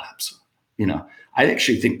to collapse. I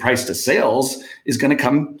actually think price to sales is going to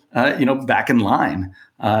come, back in line.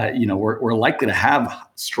 We're likely to have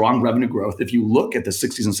strong revenue growth. If you look at the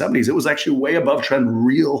 60s and 70s, it was actually way above trend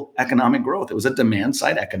real economic growth. It was a demand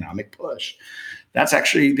side economic push. That's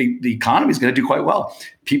actually the economy is going to do quite well.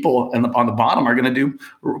 People on the bottom are going to do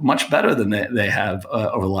much better than they have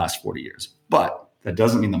over the last 40 years. But that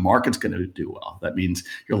doesn't mean the market's going to do well. That means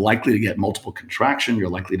you're likely to get multiple contraction. You're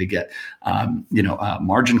likely to get,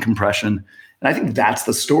 margin compression. And I think that's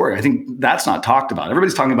the story. I think that's not talked about.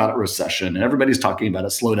 Everybody's talking about a recession, and everybody's talking about a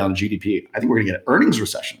slowdown in GDP. I think we're going to get earnings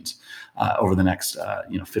recessions over the next,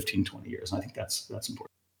 15, 20 years. And I think that's important.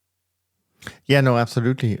 Yeah, no,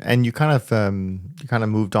 absolutely. And you kind of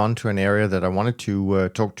moved on to an area that I wanted to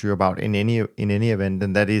talk to you about in any event,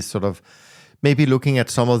 and that is sort of maybe looking at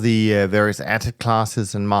some of the various asset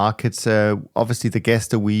classes and markets. Obviously, the guests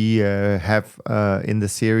that we have in the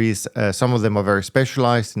series, some of them are very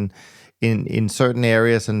specialized in certain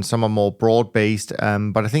areas, and some are more broad based.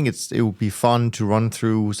 But I think it would be fun to run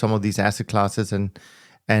through some of these asset classes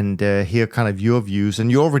and hear kind of your views. And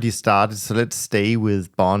you already started, so let's stay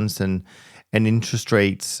with bonds and interest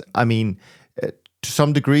rates. I mean, to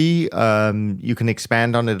some degree, you can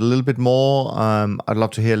expand on it a little bit more. I'd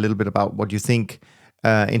love to hear a little bit about what you think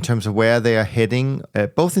in terms of where they are heading,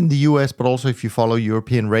 both in the US, but also if you follow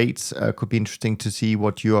European rates. Could be interesting to see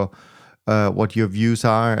what your views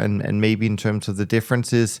are, and maybe in terms of the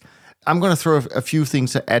differences. I'm going to throw a few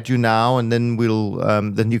things at you now, and then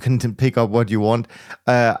then you can pick up what you want.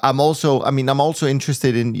 I'm also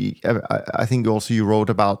interested in. I think also you wrote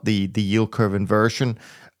about the yield curve inversion.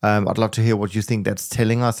 I'd love to hear what you think that's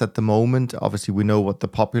telling us at the moment. Obviously, we know what the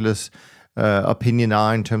populace opinion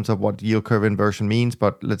are in terms of what yield curve inversion means,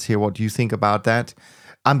 but let's hear what you think about that.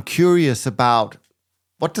 I'm curious about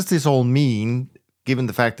what does this all mean, given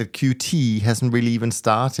the fact that QT hasn't really even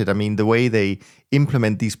started. I mean, the way they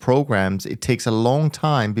implement these programs, it takes a long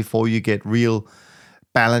time before you get real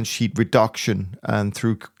balance sheet reduction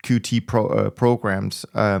through QT programs.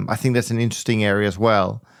 I think that's an interesting area as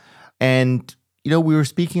well. And, we were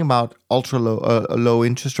speaking about ultra low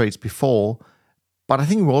interest rates before, but I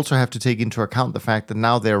think we also have to take into account the fact that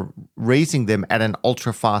now they're raising them at an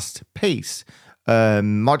ultra fast pace,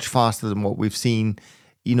 much faster than what we've seen.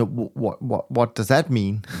 What does that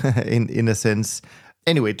mean in a sense?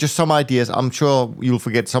 Anyway, just some ideas. I'm sure you'll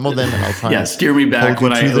forget some of them, and I'll try. Steer me back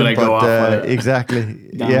when I go off. Exactly.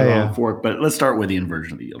 Yeah. Fork. But let's start with the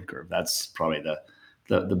inversion of the yield curve. That's probably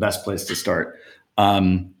the best place to start.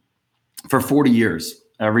 For 40 years,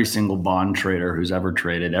 every single bond trader who's ever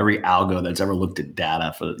traded, every algo that's ever looked at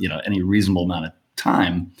data for any reasonable amount of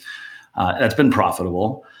time, that's been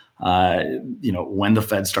profitable. When the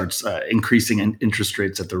Fed starts increasing interest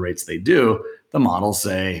rates at the rates they do, the models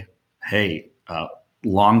say, hey,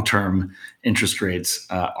 long-term interest rates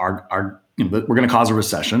we're going to cause a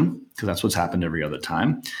recession, because that's what's happened every other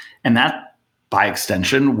time. And that, by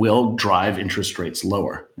extension, will drive interest rates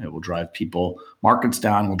lower. It will drive markets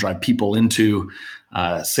down, will drive people into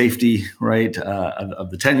safety, right, of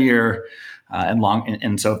the 10-year and long.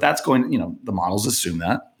 And so if that's going, the models assume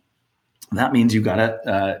that. That means you've got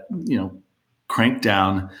to, crank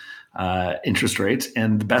down interest rates.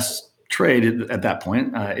 And the best trade at that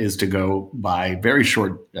point is to go buy very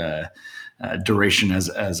short duration as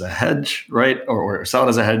a hedge, right, or sell it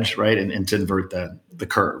as a hedge, right, and to invert the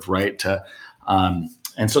curve, right.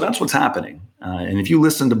 And so that's what's happening. And if you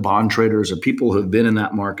listen to bond traders or people who have been in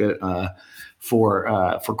that market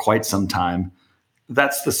for quite some time,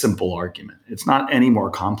 that's the simple argument. It's not any more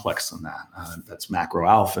complex than that. That's Macro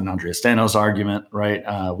Alpha and Andrea Stano's argument, right?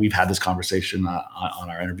 We've had this conversation on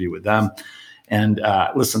our interview with them. And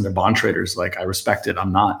listen, they're bond traders. Like, I respect it.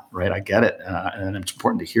 I'm not, right? I get it. And it's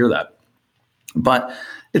important to hear that. But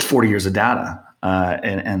it's 40 years of data.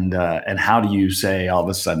 And how do you say all of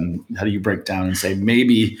a sudden, how do you break down and say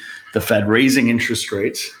maybe the Fed raising interest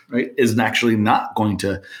rates, right, is actually not going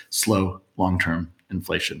to slow long-term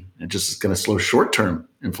inflation? It just is going to slow short-term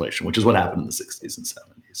inflation, which is what happened in the 60s and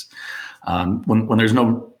 70s. When there's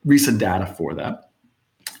no recent data for that.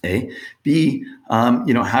 A, B, how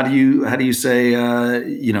do you say,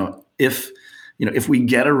 if we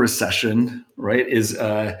get a recession, right, is,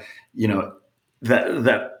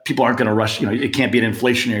 that people aren't going to rush, it can't be an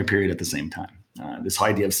inflationary period at the same time. This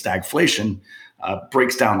idea of stagflation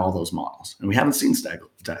breaks down all those models. And we haven't seen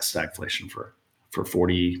stagflation for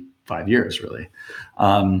 45 years, really.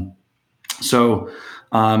 Again,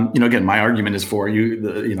 my argument is for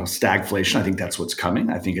stagflation. I think that's what's coming.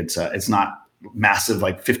 I think it's not massive,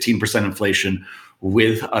 like 15% inflation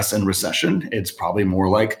with us in recession. It's probably more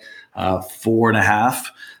like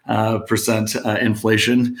 4.5%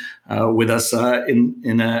 inflation with us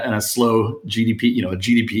in a slow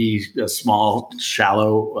GDP, a small,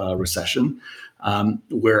 shallow recession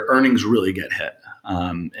where earnings really get hit,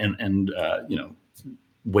 and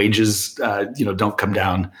wages don't come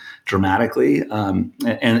down dramatically,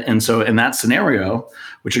 and so in that scenario,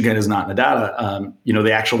 which again is not in the data,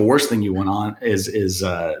 the actual worst thing you want on is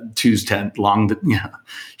twos, 10 long,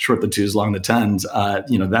 short the twos, long the tens. I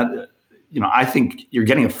think you're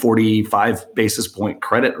getting a 45 basis point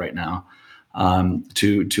credit right now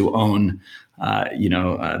to own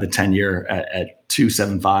the 10-year at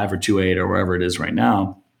 2.75 or 2.8 or wherever it is right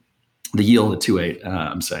now. The yield at 2.8.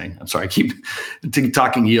 I'm sorry. I keep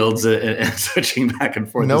talking yields and switching back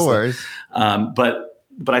and forth. No worries. But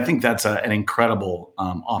I think that's an incredible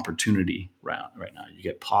opportunity right now. You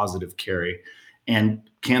get positive carry, and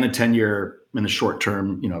can a 10-year in the short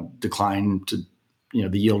term, decline to,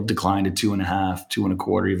 the yield decline to 2.5,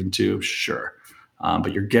 2.25, even 2? Sure.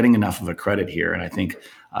 But you're getting enough of a credit here, and I think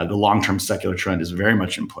the long-term secular trend is very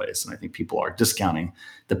much in place. And I think people are discounting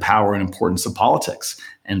the power and importance of politics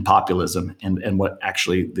and populism and what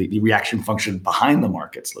actually the reaction function behind the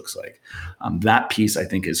markets looks like. That piece, I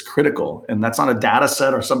think, is critical. And that's not a data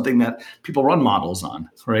set or something that people run models on,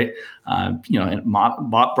 right?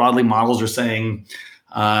 Broadly, models are saying,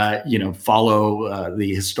 follow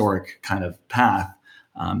the historic kind of path.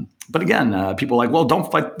 But again, people are like, well, don't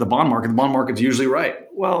fight the bond market. The bond market's usually right.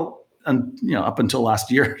 Well, and up until last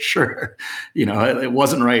year, sure, it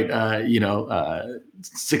wasn't right.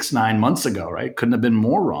 6-9 months ago, right? Couldn't have been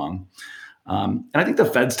more wrong. And I think the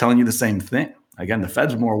Fed's telling you the same thing. Again, the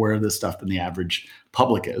Fed's more aware of this stuff than the average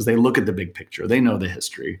public is. They look at the big picture. They know the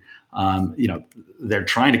history. They're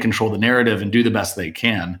trying to control the narrative and do the best they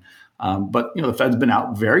can. But the Fed's been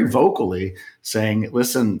out very vocally saying,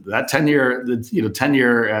 "Listen, that 10-year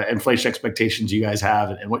inflation expectations you guys have,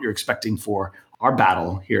 and what you're expecting for our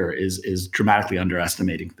battle here is dramatically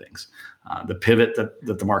underestimating things." The pivot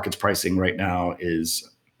that the market's pricing right now is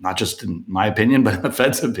not just in my opinion, but in the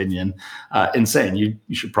Fed's opinion, insane. You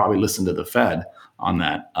should probably listen to the Fed on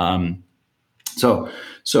that. So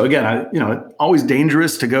again, it's always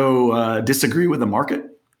dangerous to go disagree with the market.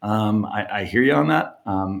 I hear you on that.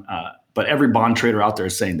 But every bond trader out there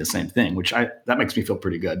is saying the same thing, which that makes me feel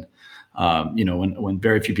pretty good. When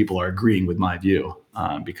very few people are agreeing with my view,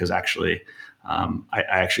 because actually, I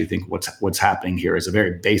actually think what's happening here is a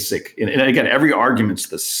very basic, and again, every argument's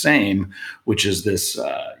the same, which is this,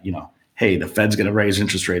 hey, the Fed's going to raise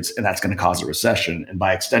interest rates, and that's going to cause a recession, and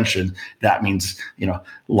by extension, that means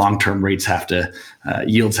long-term rates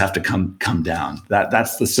yields have to come down.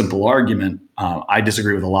 That's the simple argument. I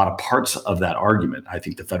disagree with a lot of parts of that argument. I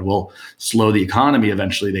think the Fed will slow the economy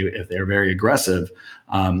eventually if they're very aggressive.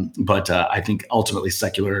 But I think ultimately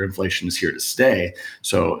secular inflation is here to stay.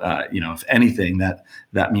 So, if anything, that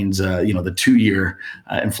means, the 2-year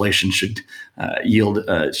inflation should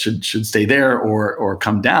should stay there or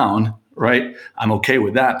come down. Right. I'm okay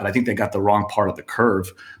with that. But I think they got the wrong part of the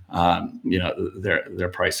curve.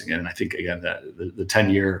 They're pricing it. And I think, again, the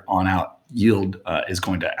 10-year on out yield is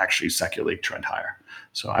going to actually secularly trend higher.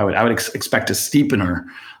 So I would expect a steepener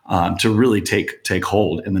to really take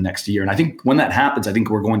hold in the next year. And I think when that happens, I think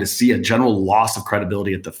we're going to see a general loss of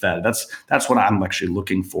credibility at the Fed. That's what I'm actually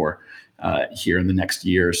looking for here in the next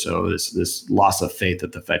year or so, this loss of faith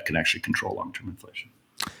that the Fed can actually control long-term inflation.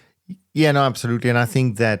 Yeah, no, absolutely. And I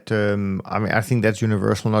think that, I think that's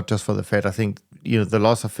universal, not just for the Fed. I think, the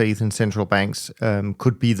loss of faith in central banks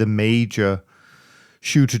could be the major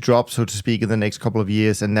shoe to drop, so to speak, in the next couple of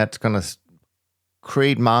years. And that's going to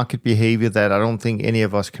create market behavior that I don't think any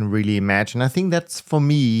of us can really imagine. I think that's, for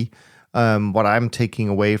me, what I'm taking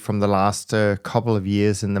away from the last couple of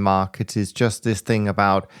years in the markets is just this thing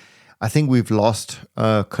about, I think we've lost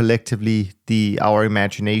collectively our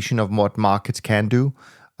imagination of what markets can do.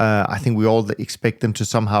 I think we all expect them to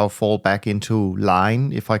somehow fall back into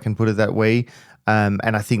line, if I can put it that way. And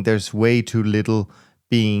I think there's way too little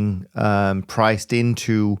being priced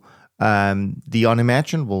into the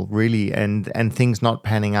unimaginable, really, and things not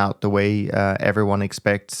panning out the way everyone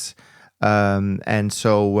expects. And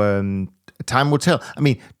so time will tell. I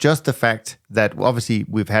mean, just the fact that obviously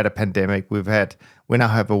we've had a pandemic, we now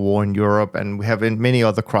have a war in Europe, and we have many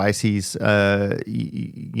other crises,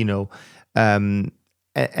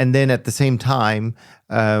 and then at the same time,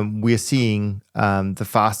 we're seeing the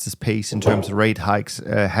fastest pace in terms of rate hikes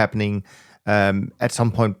happening. At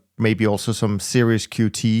some point, maybe also some serious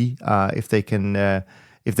QT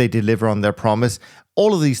if they deliver on their promise.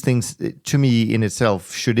 All of these things, to me, in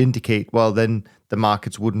itself, should indicate, well, then the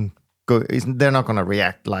markets wouldn't they're not going to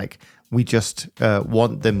react like we just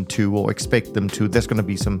want them to or expect them to. There's going to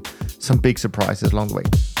be some big surprises along the way.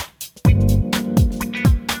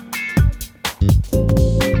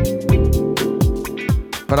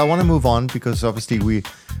 But I want to move on because obviously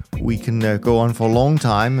we can go on for a long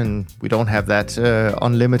time and we don't have that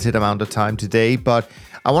unlimited amount of time today. But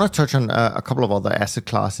I want to touch on a couple of other asset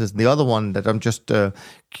classes. The other one that I'm just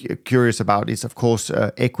curious about is, of course,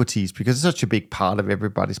 equities, because it's such a big part of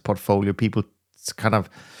everybody's portfolio. People kind of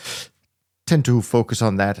tend to focus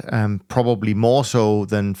on that, probably more so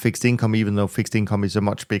than fixed income, even though fixed income is a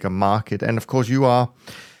much bigger market. And of course, you are,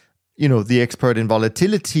 the expert in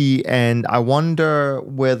volatility. And I wonder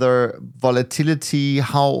whether volatility,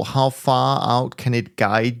 how far out can it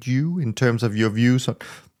guide you in terms of your views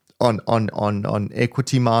on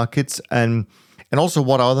equity markets, and also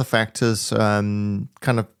what other factors kind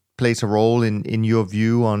of plays a role in your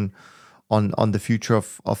view on the future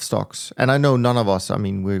of stocks. And I know none of us, I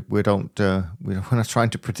mean, we're not trying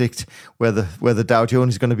to predict where the Dow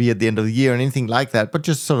Jones is going to be at the end of the year or anything like that, but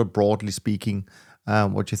just sort of broadly speaking,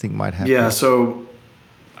 what you think might happen. Yeah, so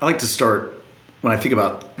I like to start when I think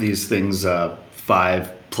about these things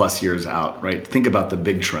 5+ years out, right? Think about the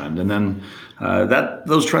big trend, and then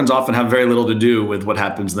those trends often have very little to do with what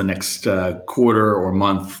happens the next quarter or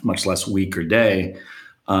month, much less week or day,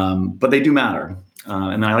 but they do matter.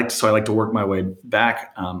 And I like to work my way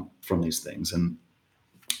back from these things. And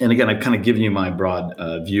again, I've kind of given you my broad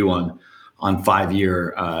view on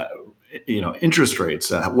 5-year interest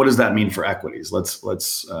rates. What does that mean for equities? Let's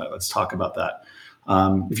talk about that.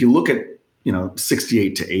 If you look at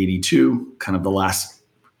 68 to 82, kind of the last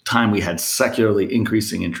time we had secularly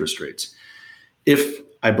increasing interest rates. If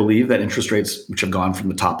I believe that interest rates, which have gone from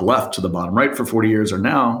the top left to the bottom right for 40 years, are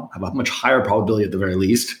now have a much higher probability, at the very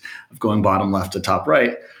least, of going bottom left to top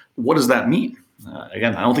right, what does that mean?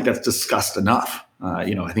 Again, I don't think that's discussed enough.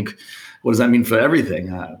 I think, what does that mean for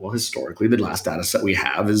everything? Well, historically, the last data set we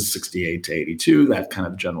have is 68 to 82, that kind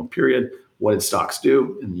of general period. What did stocks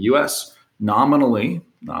do in the U.S.? Nominally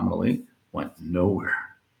went nowhere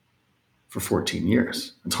for 14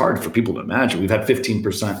 years. It's hard for people to imagine. We've had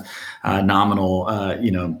 15% nominal,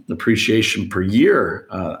 appreciation per year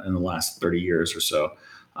in the last 30 years or so.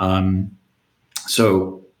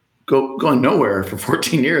 So going nowhere for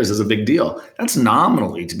 14 years is a big deal. That's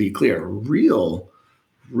nominally, to be clear. Real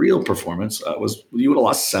performance was you would have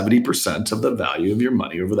lost 70% of the value of your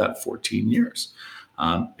money over that 14 years.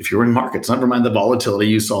 If you're in markets, never mind the volatility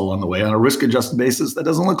you saw along the way, on a risk-adjusted basis, that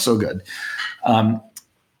doesn't look so good.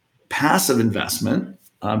 Passive investment,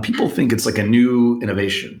 people think it's like a new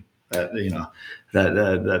innovation.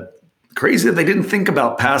 That crazy that they didn't think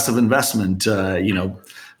about passive investment,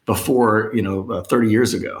 before 30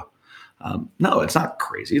 years ago. No, it's not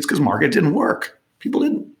crazy. It's because market didn't work. People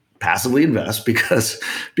didn't passively invest because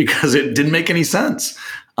it didn't make any sense.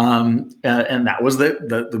 And that was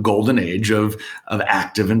the golden age of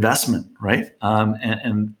active investment, right?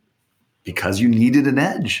 And because you needed an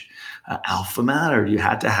edge. Alpha mattered. You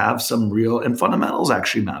had to have some real, and fundamentals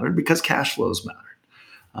actually mattered because cash flows mattered.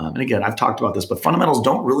 And again, I've talked about this, but fundamentals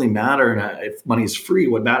don't really matter if money is free.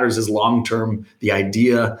 What matters is long-term, the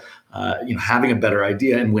idea, having a better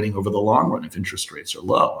idea and winning over the long run if interest rates are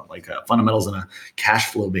low. Like fundamentals on a cash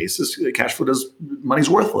flow basis, money's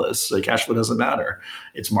worthless. Cash flow doesn't matter.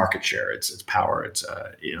 It's market share, it's power,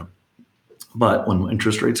 But when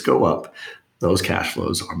interest rates go up, those cash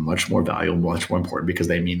flows are much more valuable, much more important, because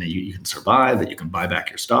they mean that you can survive, that you can buy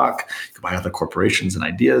back your stock, you can buy other corporations and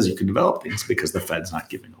ideas, you can develop things because the Fed's not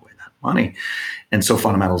giving away that money. And so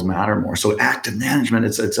fundamentals matter more. So active management,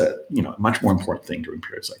 it's a much more important thing during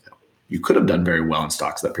periods like that. You could have done very well in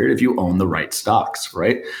stocks that period if you own the right stocks,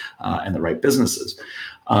 right? And the right businesses.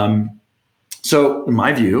 So in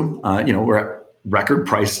my view, we're at record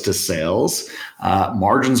price to sales.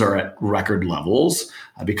 Margins are at record levels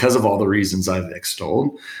because of all the reasons I've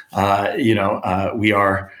extolled. We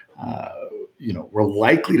are, we're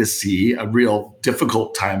likely to see a real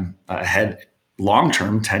difficult time ahead,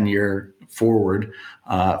 long-term, 10-year forward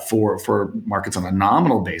for markets on a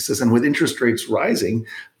nominal basis. And with interest rates rising,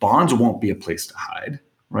 bonds won't be a place to hide,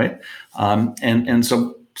 right?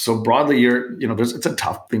 So broadly, it's a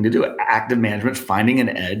tough thing to do. Active management, finding an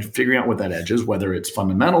edge, figuring out what that edge is, whether it's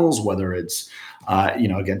fundamentals, whether it's,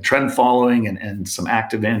 again, trend following and some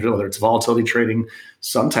active management, whether it's volatility trading,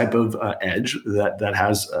 some type of edge that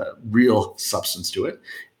has real substance to it,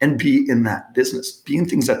 and be in that business, be in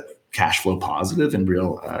things that cash flow positive in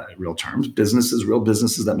real terms. Real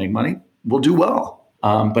businesses that make money will do well.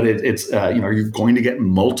 But it's you're going to get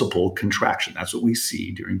multiple contraction. That's what we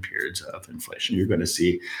see during periods of inflation. You're going to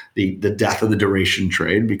see the death of the duration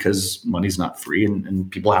trade because money's not free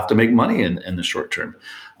and people have to make money in the short term.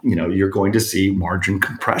 You're going to see margin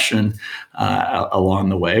compression along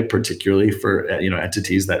the way, particularly for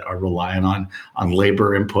entities that are relying on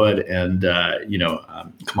labor input and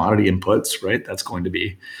commodity inputs. Right, that's going to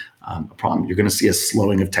be a problem. You're going to see a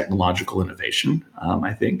slowing of technological innovation,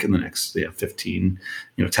 I think, in the next 10, 15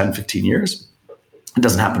 years. It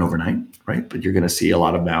doesn't happen overnight, right? But you're going to see a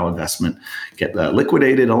lot of malinvestment get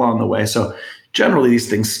liquidated along the way. So generally, these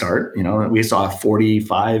things start. We saw a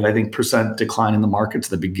 45, I think, % decline in the markets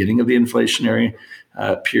at the beginning of the inflationary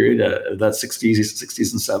period, that 60s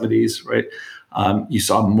and 70s, right? You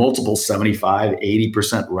saw multiple 75,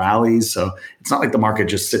 80% rallies. So it's not like the market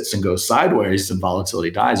just sits and goes sideways and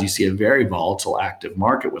volatility dies. You see a very volatile, active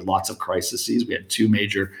market with lots of crises. We had 2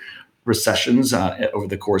 major recessions over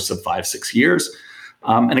the course of 5-6 years.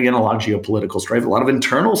 And again, a lot of geopolitical strife, a lot of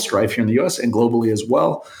internal strife here in the US and globally as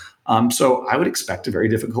well. So I would expect a very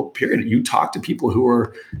difficult period. You talk to people who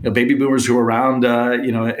are baby boomers who were around,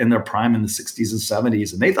 in their prime in the 60s and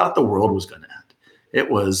 70s, and they thought the world was going to end. It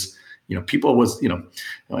was, people was,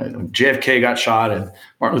 JFK got shot and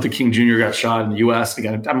Martin Luther King Jr. got shot in the U.S.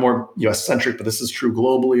 Again, I'm more U.S. centric, but this is true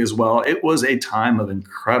globally as well. It was a time of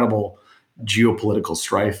incredible geopolitical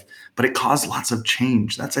strife, but it caused lots of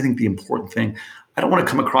change. That's, I think, the important thing. I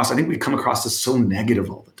think we come across as so negative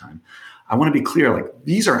all the time. I want to be clear,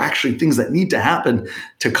 these are actually things that need to happen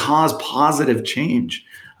to cause positive change.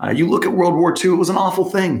 You look at World War II, it was an awful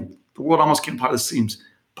thing. The world almost came apart at the seams.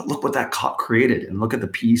 But look what that created, and look at the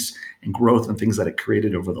peace and growth and things that it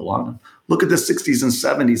created over the long run. Look at the 60s and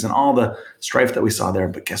 70s and all the strife that we saw there.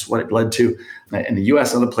 But guess what it led to? In the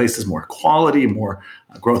US and other places, more equality, more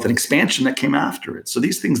growth and expansion that came after it. So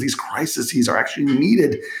these crises are actually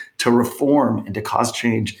needed to reform and to cause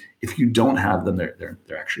change. If you don't have them, they're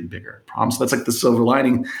actually bigger problems. So that's like the silver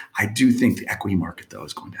lining. I do think the equity market, though,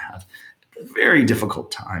 is going to have a very difficult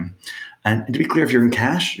time. And to be clear, if you're in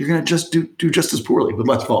cash, you're going to just do just as poorly with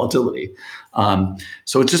less volatility.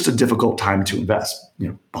 So it's just a difficult time to invest.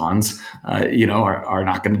 Bonds, are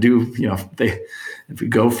not going to do. If we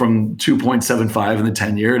go from 2.75 in the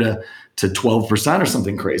 10-year to 12% or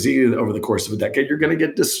something crazy over the course of a decade, you're going to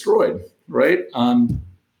get destroyed, right?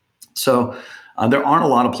 So there aren't a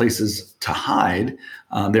lot of places to hide.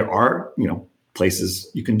 There are,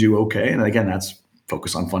 places you can do okay, and again, that's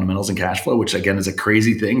focus on fundamentals and cash flow, which again is a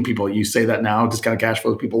crazy thing. You say that now, discounted cash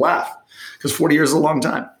flow, people laugh because 40 years is a long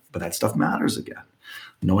time, but that stuff matters again.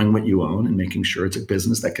 Knowing what you own and making sure it's a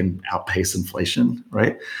business that can outpace inflation,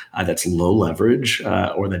 right? That's low leverage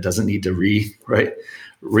or that doesn't need to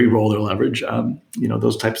re-roll their leverage.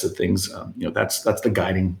 Those types of things. That's the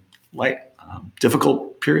guiding light.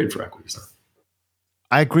 Difficult period for equities.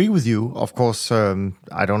 I agree with you. Of course,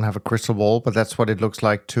 I don't have a crystal ball, but that's what it looks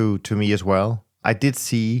like to me as well. I did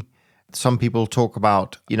see some people talk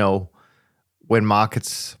about, when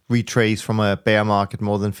markets retrace from a bear market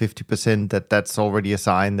more than 50%, that's already a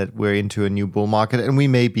sign that we're into a new bull market. And we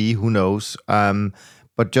may be, who knows?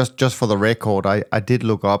 But just for the record, I did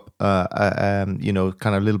look up, kind of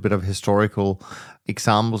a little bit of historical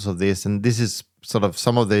examples of this. And this is sort of,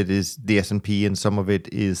 some of it is the S&P and some of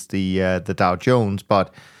it is the Dow Jones.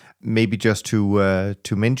 But maybe just to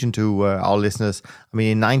mention to our listeners, I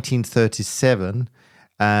mean, in 1937,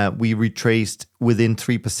 we retraced within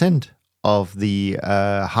 3% of the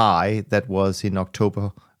high that was in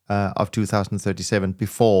October of 2037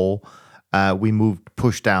 before we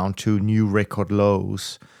pushed down to new record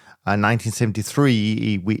lows.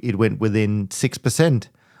 1973, it went within 6%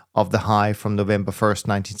 of the high from November 1st,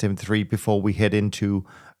 1973, before we head into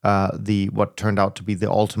what turned out to be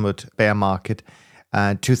the ultimate bear market.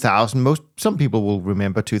 2000, some people will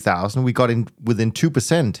remember 2000. We got in within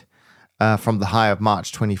 2% from the high of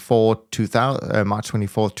March 24th,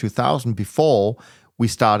 2000, before we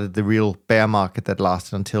started the real bear market that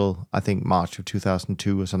lasted until, I think, March of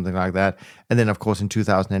 2002 or something like that. And then, of course, in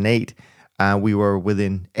 2008, we were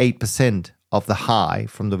within 8% of the high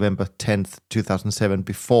from November 10th, 2007,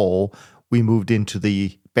 before we moved into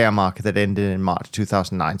the bear market that ended in March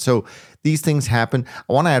 2009. So these things happen.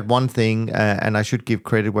 I want to add one thing, and I should give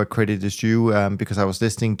credit where credit is due, because I was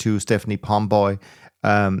listening to Stephanie Pomboy,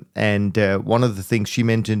 and one of the things she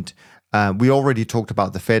mentioned, we already talked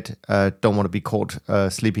about the Fed, don't want to be caught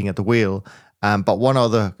sleeping at the wheel, but one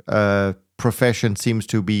other profession seems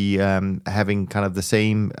to be having kind of the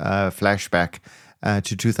same flashback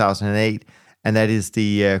to 2008, and that is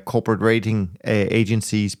the corporate rating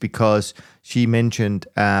agencies, because she mentioned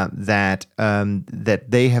that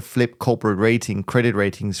they have flipped credit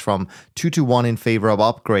ratings from 2-1 in favor of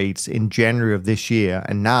upgrades in January of this year,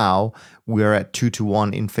 and now we're at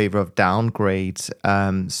 2-1 in favor of downgrades.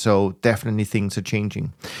 So definitely things are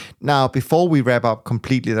changing. Now, before we wrap up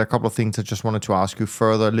completely, there are a couple of things I just wanted to ask you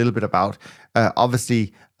further a little bit about.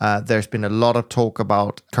 Obviously, there's been a lot of talk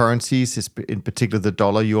about currencies, in particular the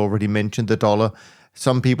dollar. You already mentioned the dollar.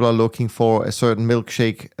 Some people are looking for a certain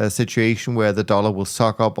milkshake situation where the dollar will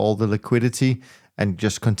suck up all the liquidity and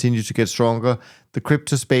just continue to get stronger. The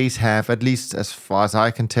crypto space have, at least as far as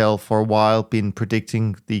I can tell, for a while been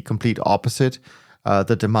predicting the complete opposite,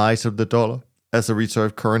 the demise of the dollar as a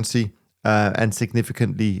reserve currency and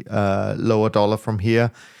significantly lower dollar from here.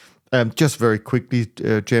 Just very quickly,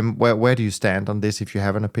 Jim, where do you stand on this, if you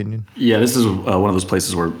have an opinion? Yeah, this is one of those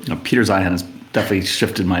places where Peter Zeihan has definitely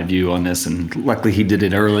shifted my view on this, and luckily he did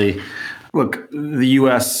it early. Look, the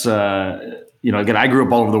U.S., again, I grew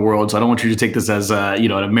up all over the world, so I don't want you to take this as an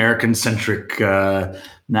American-centric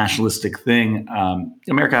nationalistic thing.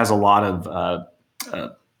 America has a lot of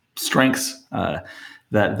strengths that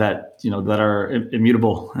are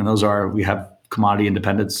immutable, and those are, we have commodity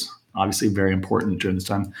independence, obviously very important during this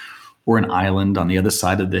time. We're an island on the other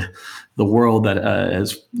side of the world that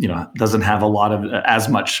doesn't have a lot of as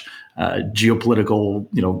much geopolitical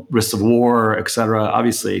risks of war, et cetera.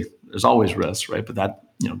 Obviously, there's always risks, right? But that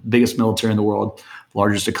biggest military in the world,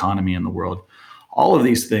 largest economy in the world, all of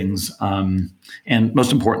these things, and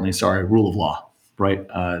most importantly, rule of law, right?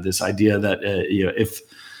 This idea that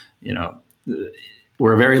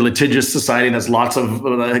we're a very litigious society that's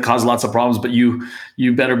that causes lots of problems, but you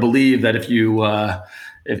better believe that if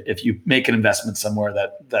you make an investment somewhere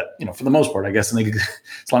that for the most part, I guess, and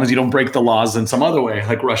as long as you don't break the laws in some other way,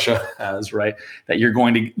 like Russia has, right, that you're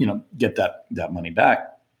going to get that money back.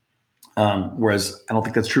 Whereas I don't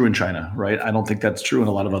think that's true in China, right? I don't think that's true in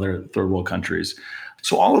a lot of other third world countries.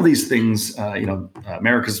 So all of these things,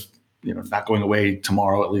 America's not going away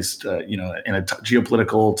tomorrow, at least in a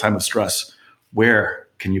geopolitical time of stress. Where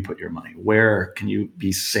can you put your money? Where can you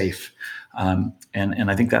be safe?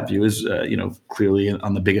 And I think that view is clearly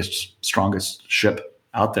on the biggest, strongest ship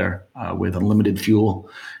out there with unlimited fuel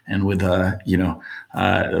and with the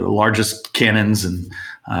largest cannons and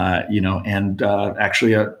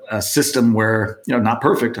actually a system where not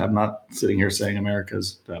perfect. I'm not sitting here saying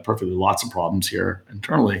America's perfect. There are lots of problems here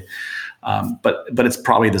internally, but it's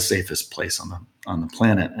probably the safest place on the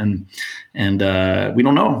planet. And we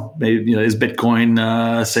don't know. Maybe is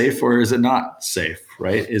Bitcoin safe or is it not safe?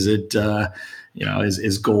 Right? Is it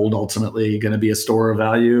is gold ultimately going to be a store of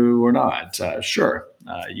value or not? Sure.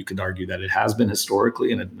 You could argue that it has been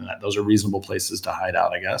historically, and those are reasonable places to hide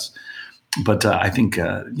out, I guess. But I think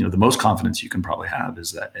the most confidence you can probably have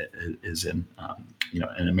is in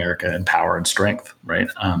America and power and strength, right?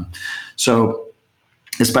 So,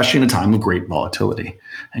 especially in a time of great volatility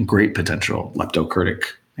and great potential leptocurtic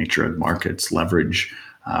nature of markets, leverage.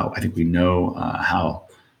 I think we know how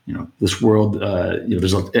this world.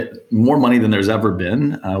 There's more money than there's ever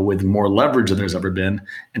been, with more leverage than there's ever been,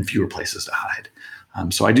 and fewer places to hide.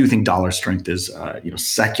 So I do think dollar strength is,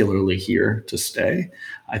 secularly here to stay.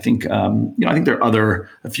 I think, I think there are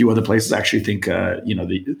a few other places. I actually think,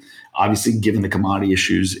 obviously given the commodity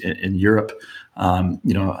issues in Europe,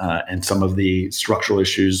 and some of the structural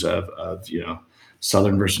issues of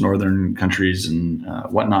southern versus northern countries and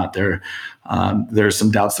whatnot, there's some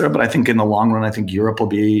doubts there. But I think in the long run, I think Europe will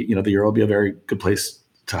be, the euro will be a very good place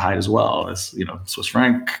to hide as well as, Swiss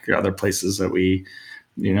franc, other places that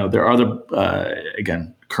there are other,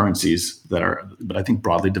 again, currencies that are, but I think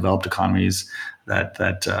broadly developed economies that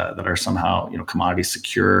are somehow, commodity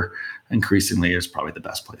secure increasingly is probably the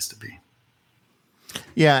best place to be.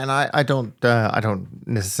 Yeah, and I don't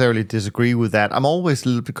necessarily disagree with that. I'm always a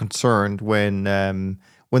little bit concerned when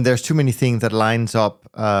there's too many things that lines up,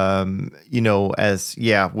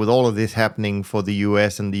 with all of this happening for the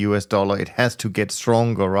US and the US dollar, it has to get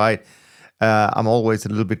stronger, right? I'm always a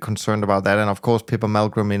little bit concerned about that. And of course, Pippa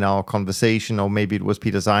Malmgren in our conversation, or maybe it was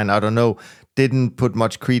Peter Zeihan, I don't know, didn't put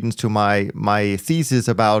much credence to my thesis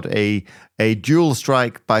about a dual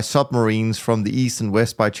strike by submarines from the east and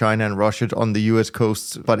west by China and Russia on the US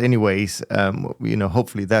coasts. But anyways,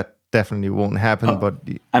 hopefully that definitely won't happen. But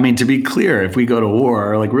I mean, to be clear, if we go to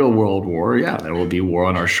war, like real world war, there will be war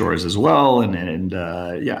on our shores as well. And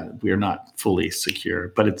we are not fully secure,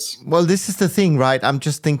 but well, this is the thing, right? I'm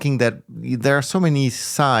just thinking that there are so many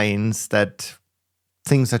signs that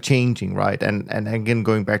things are changing, right? And again,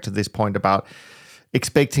 going back to this point about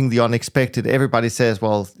expecting the unexpected, everybody says,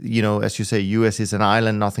 well, as you say, US is an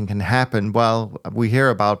island, nothing can happen. Well, we hear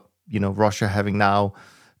about, Russia having now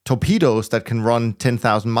torpedoes that can run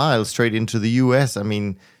 10,000 miles straight into the US. I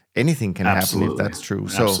mean, anything can happen if that's true.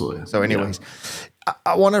 So anyways,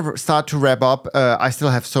 I want to start to wrap up. I still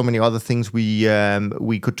have so many other things we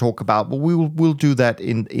could talk about, but we'll do that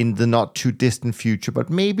in the not too distant future. But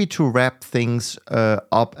maybe to wrap things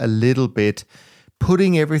up a little bit,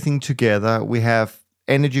 putting everything together, we have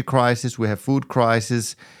energy crisis, we have food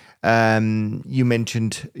crisis. You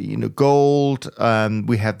mentioned, gold.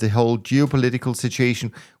 We have the whole geopolitical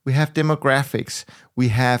situation. We have demographics. We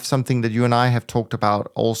have something that you and I have talked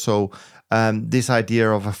about also. This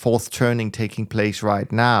idea of a fourth turning taking place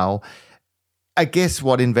right now. I guess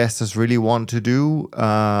what investors really want to do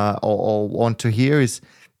or want to hear is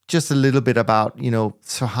just a little bit about,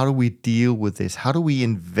 so how do we deal with this? How do we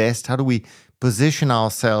invest? How do we position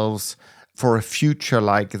ourselves for a future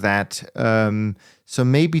like that? So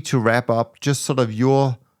maybe to wrap up, just sort of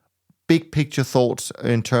your big picture thoughts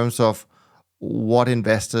in terms of what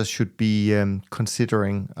investors should be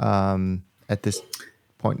considering at this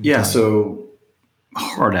point in time. So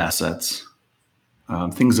hard assets,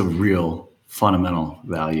 things of real fundamental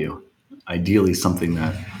value, ideally something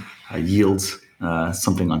that yields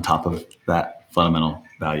something on top of that fundamental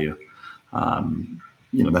value.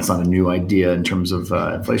 That's not a new idea in terms of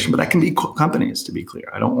inflation, but that can be companies, to be clear.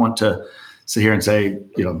 I don't want to sit here and say,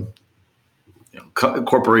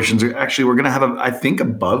 corporations are actually, we're going to have I think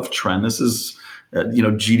above trend. This is,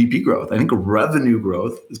 GDP growth. I think revenue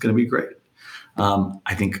growth is going to be great.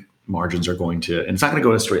 I think margins are going to, and it's not going to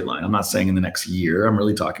go in a straight line. I'm not saying in the next year. I'm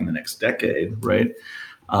really talking the next decade, right?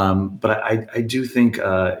 But I do think,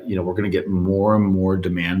 we're going to get more and more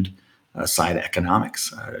demand side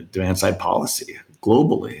economics, demand side policy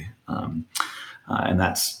globally. And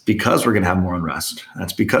that's because we're going to have more unrest.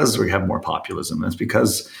 That's because we have more populism. That's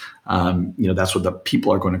because, that's what the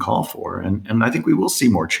people are going to call for. And I think we will see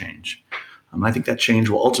more change. I think that change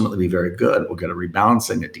will ultimately be very good. We'll get a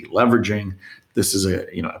rebalancing, a deleveraging. This is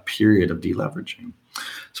a period of deleveraging.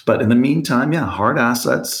 But in the meantime, hard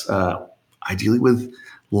assets, ideally with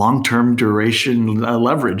long-term duration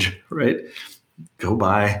leverage, right? Go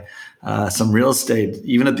buy some real estate,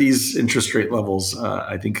 even at these interest rate levels.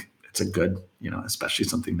 I think it's a good, especially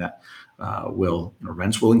something that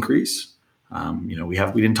rents will increase. We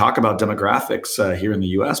didn't talk about demographics here in the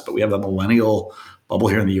U.S., but we have a millennial bubble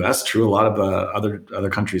here in the U.S. True, a lot of other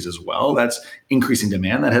countries as well. That's increasing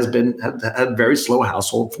demand that had very slow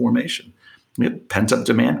household formation. We have pent-up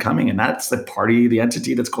demand coming, and that's the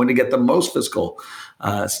entity that's going to get the most fiscal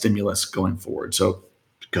stimulus going forward. So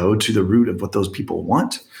go to the root of what those people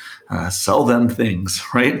want. Sell them things,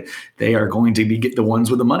 right? They are going to be the ones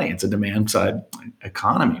with the money. It's a demand side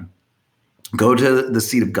economy. Go to the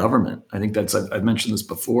seat of government. I think I've mentioned this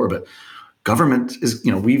before, but government is,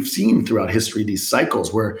 we've seen throughout history these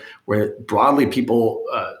cycles where broadly people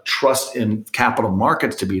trust in capital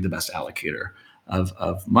markets to be the best allocator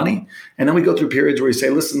of money. And then we go through periods where we say,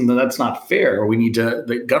 listen, that's not fair. Or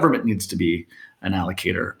the government needs to be an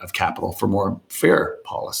allocator of capital for more fair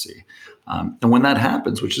policy. And when that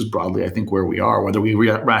happens, which is broadly, I think, where we are, whether we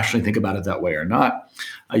rationally think about it that way or not,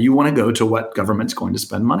 you want to go to what government's going to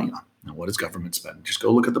spend money on. Now, what does government spend? Just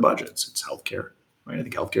go look at the budgets. It's healthcare, right? I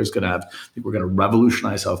think healthcare is going to I think we're going to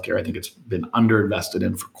revolutionize healthcare. I think it's been underinvested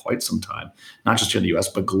in for quite some time, not just here in the US,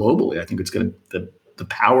 but globally. I think it's going to, the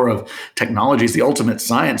power of technology is the ultimate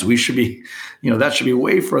science. We should be, that should be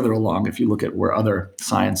way further along if you look at where other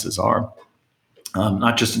sciences are.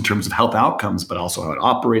 Not just in terms of health outcomes, but also how it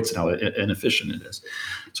operates and how inefficient it is.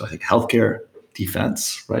 So I think healthcare,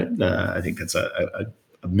 defense, right? I think that's a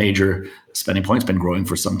major spending point. It's been growing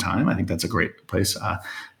for some time. I think that's a great place.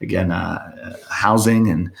 Housing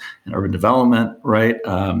and urban development, right?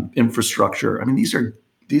 Infrastructure. I mean, these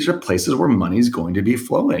are places where money is going to be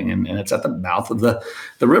flowing, and it's at the mouth of the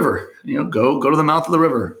river. Go to the mouth of the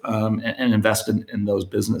river and invest in those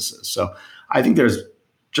businesses. So I think there's,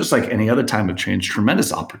 just like any other time of change,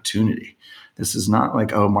 tremendous opportunity. This is not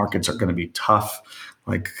like, markets are going to be tough,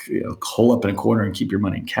 hole up in a corner and keep your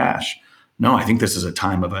money in cash. No, I think this is a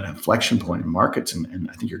time of an inflection point in markets. And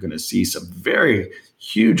I think you're going to see some very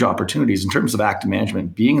huge opportunities in terms of active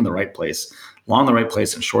management, being in the right place, long the right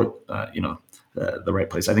place, and short, the right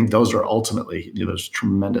place. I think those are ultimately, those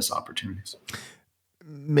tremendous opportunities.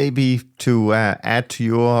 Maybe to add to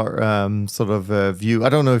your view, I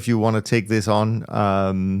don't know if you want to take this on.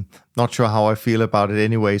 Not sure how I feel about it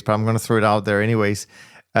anyways, but I'm going to throw it out there anyways.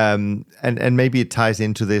 And maybe it ties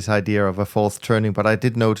into this idea of a fourth turning, but I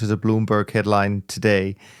did notice a Bloomberg headline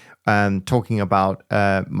today talking about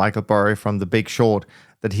Michael Burry from The Big Short,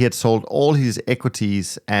 that he had sold all his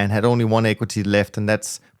equities and had only one equity left, and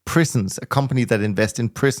that's prisons, a company that invests in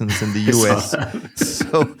prisons in the US.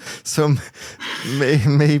 So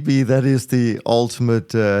maybe that is the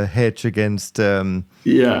ultimate hedge against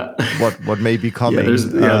what may be coming.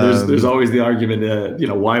 There's always the argument,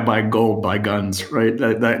 why buy gold, buy guns, right?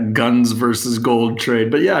 That guns versus gold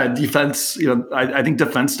trade. But yeah, defense. I think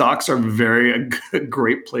defense stocks are a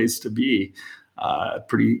great place to be.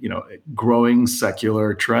 Pretty, growing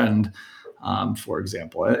secular trend, for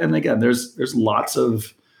example. And again, there's lots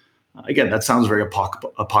of. Again, that sounds very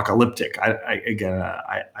apocalyptic.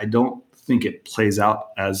 I don't think it plays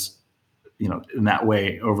out as in that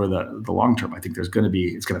way over the long term. I think it's going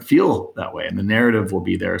to feel that way, and the narrative will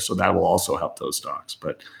be there, so that will also help those stocks.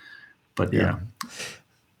 But yeah.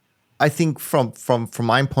 I think from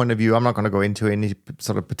my point of view, I'm not going to go into any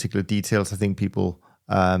sort of particular details. I think people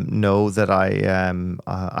know that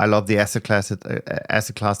I love the asset class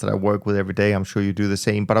that I work with every day. I'm sure you do the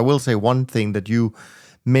same. But I will say one thing that you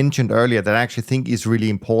mentioned earlier that I actually think is really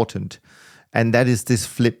important, and that is this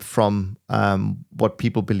flip from what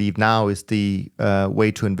people believe now is the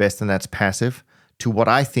way to invest, and that's passive, to what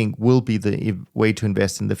I think will be the way to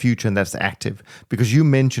invest in the future, and that's active. Because you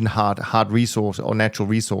mentioned hard resource or natural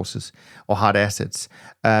resources or hard assets,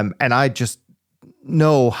 and I just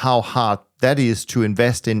know how hard that is to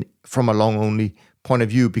invest in from a long-only point of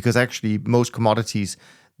view, because actually most commodities,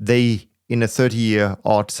 they in a 30-year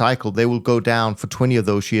odd cycle, they will go down for 20 of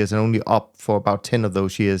those years and only up for about 10 of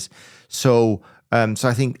those years. So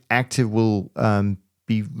I think active will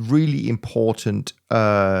be really important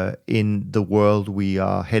in the world we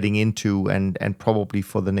are heading into, and probably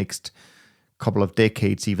for the next couple of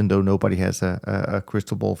decades, even though nobody has a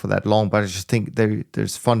crystal ball for that long. But I just think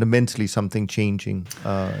there's fundamentally something changing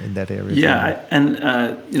in that area. Yeah, and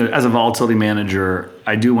as a volatility manager,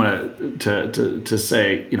 I do want to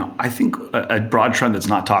say, I think a broad trend that's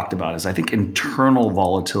not talked about is I think internal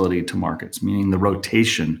volatility to markets, meaning the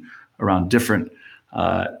rotation around different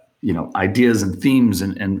ideas and themes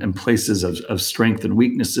and places of strength and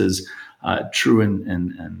weaknesses. True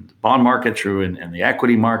in bond market, true in the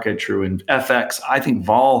equity market, true in FX. I think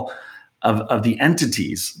vol of the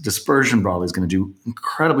entities, dispersion broadly is going to do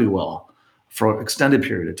incredibly well for an extended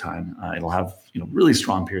period of time. It'll have really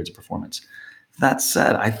strong periods of performance. That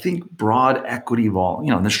said, I think broad equity vol,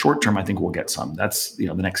 in the short term, I think we'll get some. That's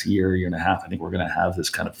the next year and a half. I think we're going to have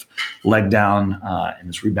this kind of leg down and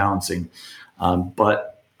this rebalancing.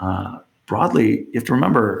 But broadly, you have to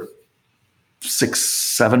remember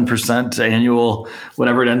 6-7% annual,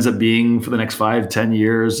 whatever it ends up being for the next 5-10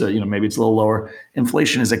 years. Maybe it's a little lower.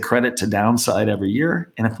 Inflation is a credit to downside every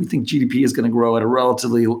year, and if we think GDP is going to grow at a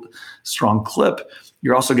relatively strong clip,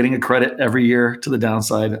 you're also getting a credit every year to the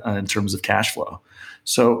downside in terms of cash flow.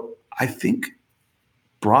 So I think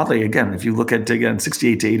broadly, again, if you look at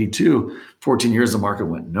 68 to 82, 14 years, the market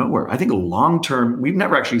went nowhere. I think long term, we've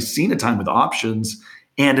never actually seen a time with options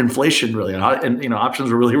and inflation really, and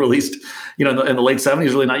options were really released, in the late 70s,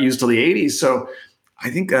 really not used till the 80s. So I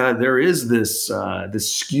think there is this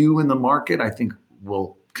skew in the market. I think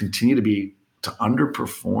will continue to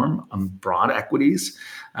underperform on broad equities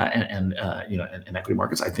and equity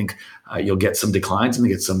markets. I think you'll get some declines and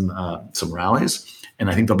get some rallies, and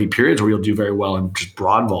I think there'll be periods where you'll do very well in just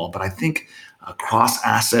broad vol. But I think cross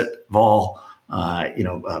asset vol.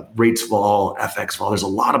 Rates vol, FX vol. There's a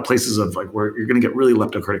lot of places where you're going to get really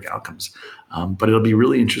leptocritic outcomes. But it'll be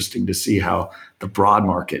really interesting to see how the broad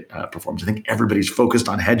market performs. I think everybody's focused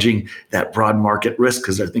on hedging that broad market risk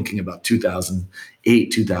because they're thinking about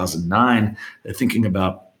 2008, 2009. They're thinking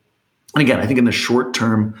about, and again, I think in the short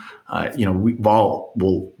term, vol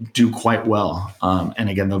will do quite well. And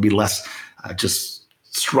again, there'll be less just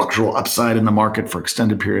structural upside in the market for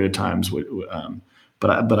extended period of times.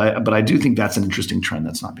 But I do think that's an interesting trend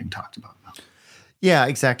that's not being talked about now. Yeah,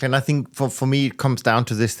 exactly. And I think for me, it comes down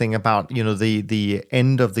to this thing about, the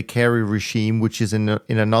end of the carry regime, which is in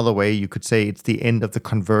another way, you could say it's the end of the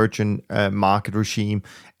convergent market regime.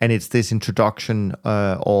 And it's this introduction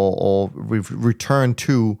or return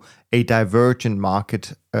to a divergent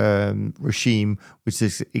market regime, which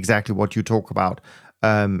is exactly what you talk about.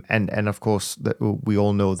 And of course, we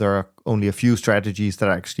all know there are only a few strategies that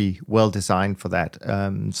are actually well designed for that.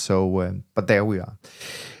 But there we are.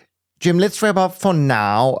 Jim, let's wrap up for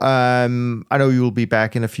now. I know you'll be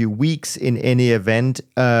back in a few weeks in any event.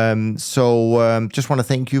 Just want to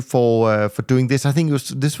thank you for doing this. I think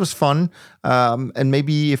this was fun. And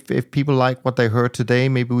maybe if people like what they heard today,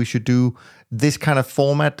 maybe we should do this kind of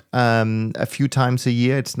format a few times a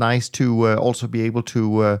year. It's nice to also be able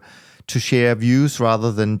to share views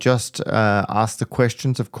rather than just ask the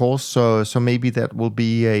questions, of course. So maybe that will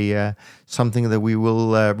be something that we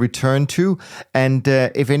will return to. And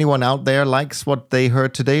if anyone out there likes what they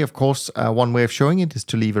heard today, of course, one way of showing it is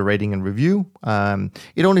to leave a rating and review.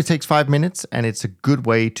 It only takes 5 minutes, and it's a good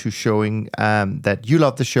way to showing that you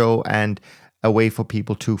love the show and a way for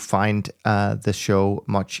people to find the show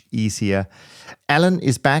much easier. Alan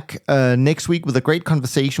is back next week with a great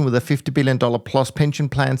conversation with a $50 billion plus pension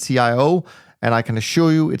plan CIO. And I can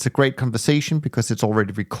assure you it's a great conversation because it's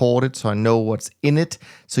already recorded, so I know what's in it.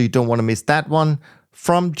 So you don't want to miss that one.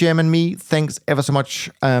 From Jem and me, thanks ever so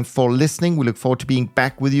much for listening. We look forward to being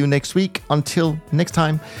back with you next week. Until next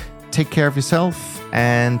time, take care of yourself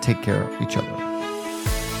and take care of each other.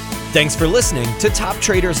 Thanks for listening to Top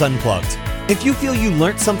Traders Unplugged. If you feel you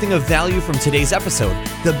learned something of value from today's episode,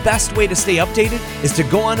 the best way to stay updated is to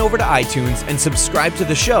go on over to iTunes and subscribe to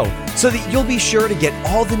the show so that you'll be sure to get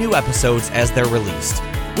all the new episodes as they're released.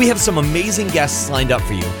 We have some amazing guests lined up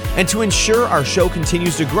for you, and to ensure our show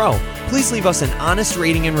continues to grow, please leave us an honest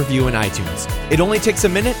rating and review in iTunes. It only takes a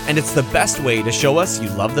minute, and it's the best way to show us you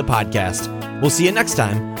love the podcast. We'll see you next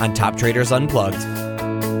time on Top Traders Unplugged.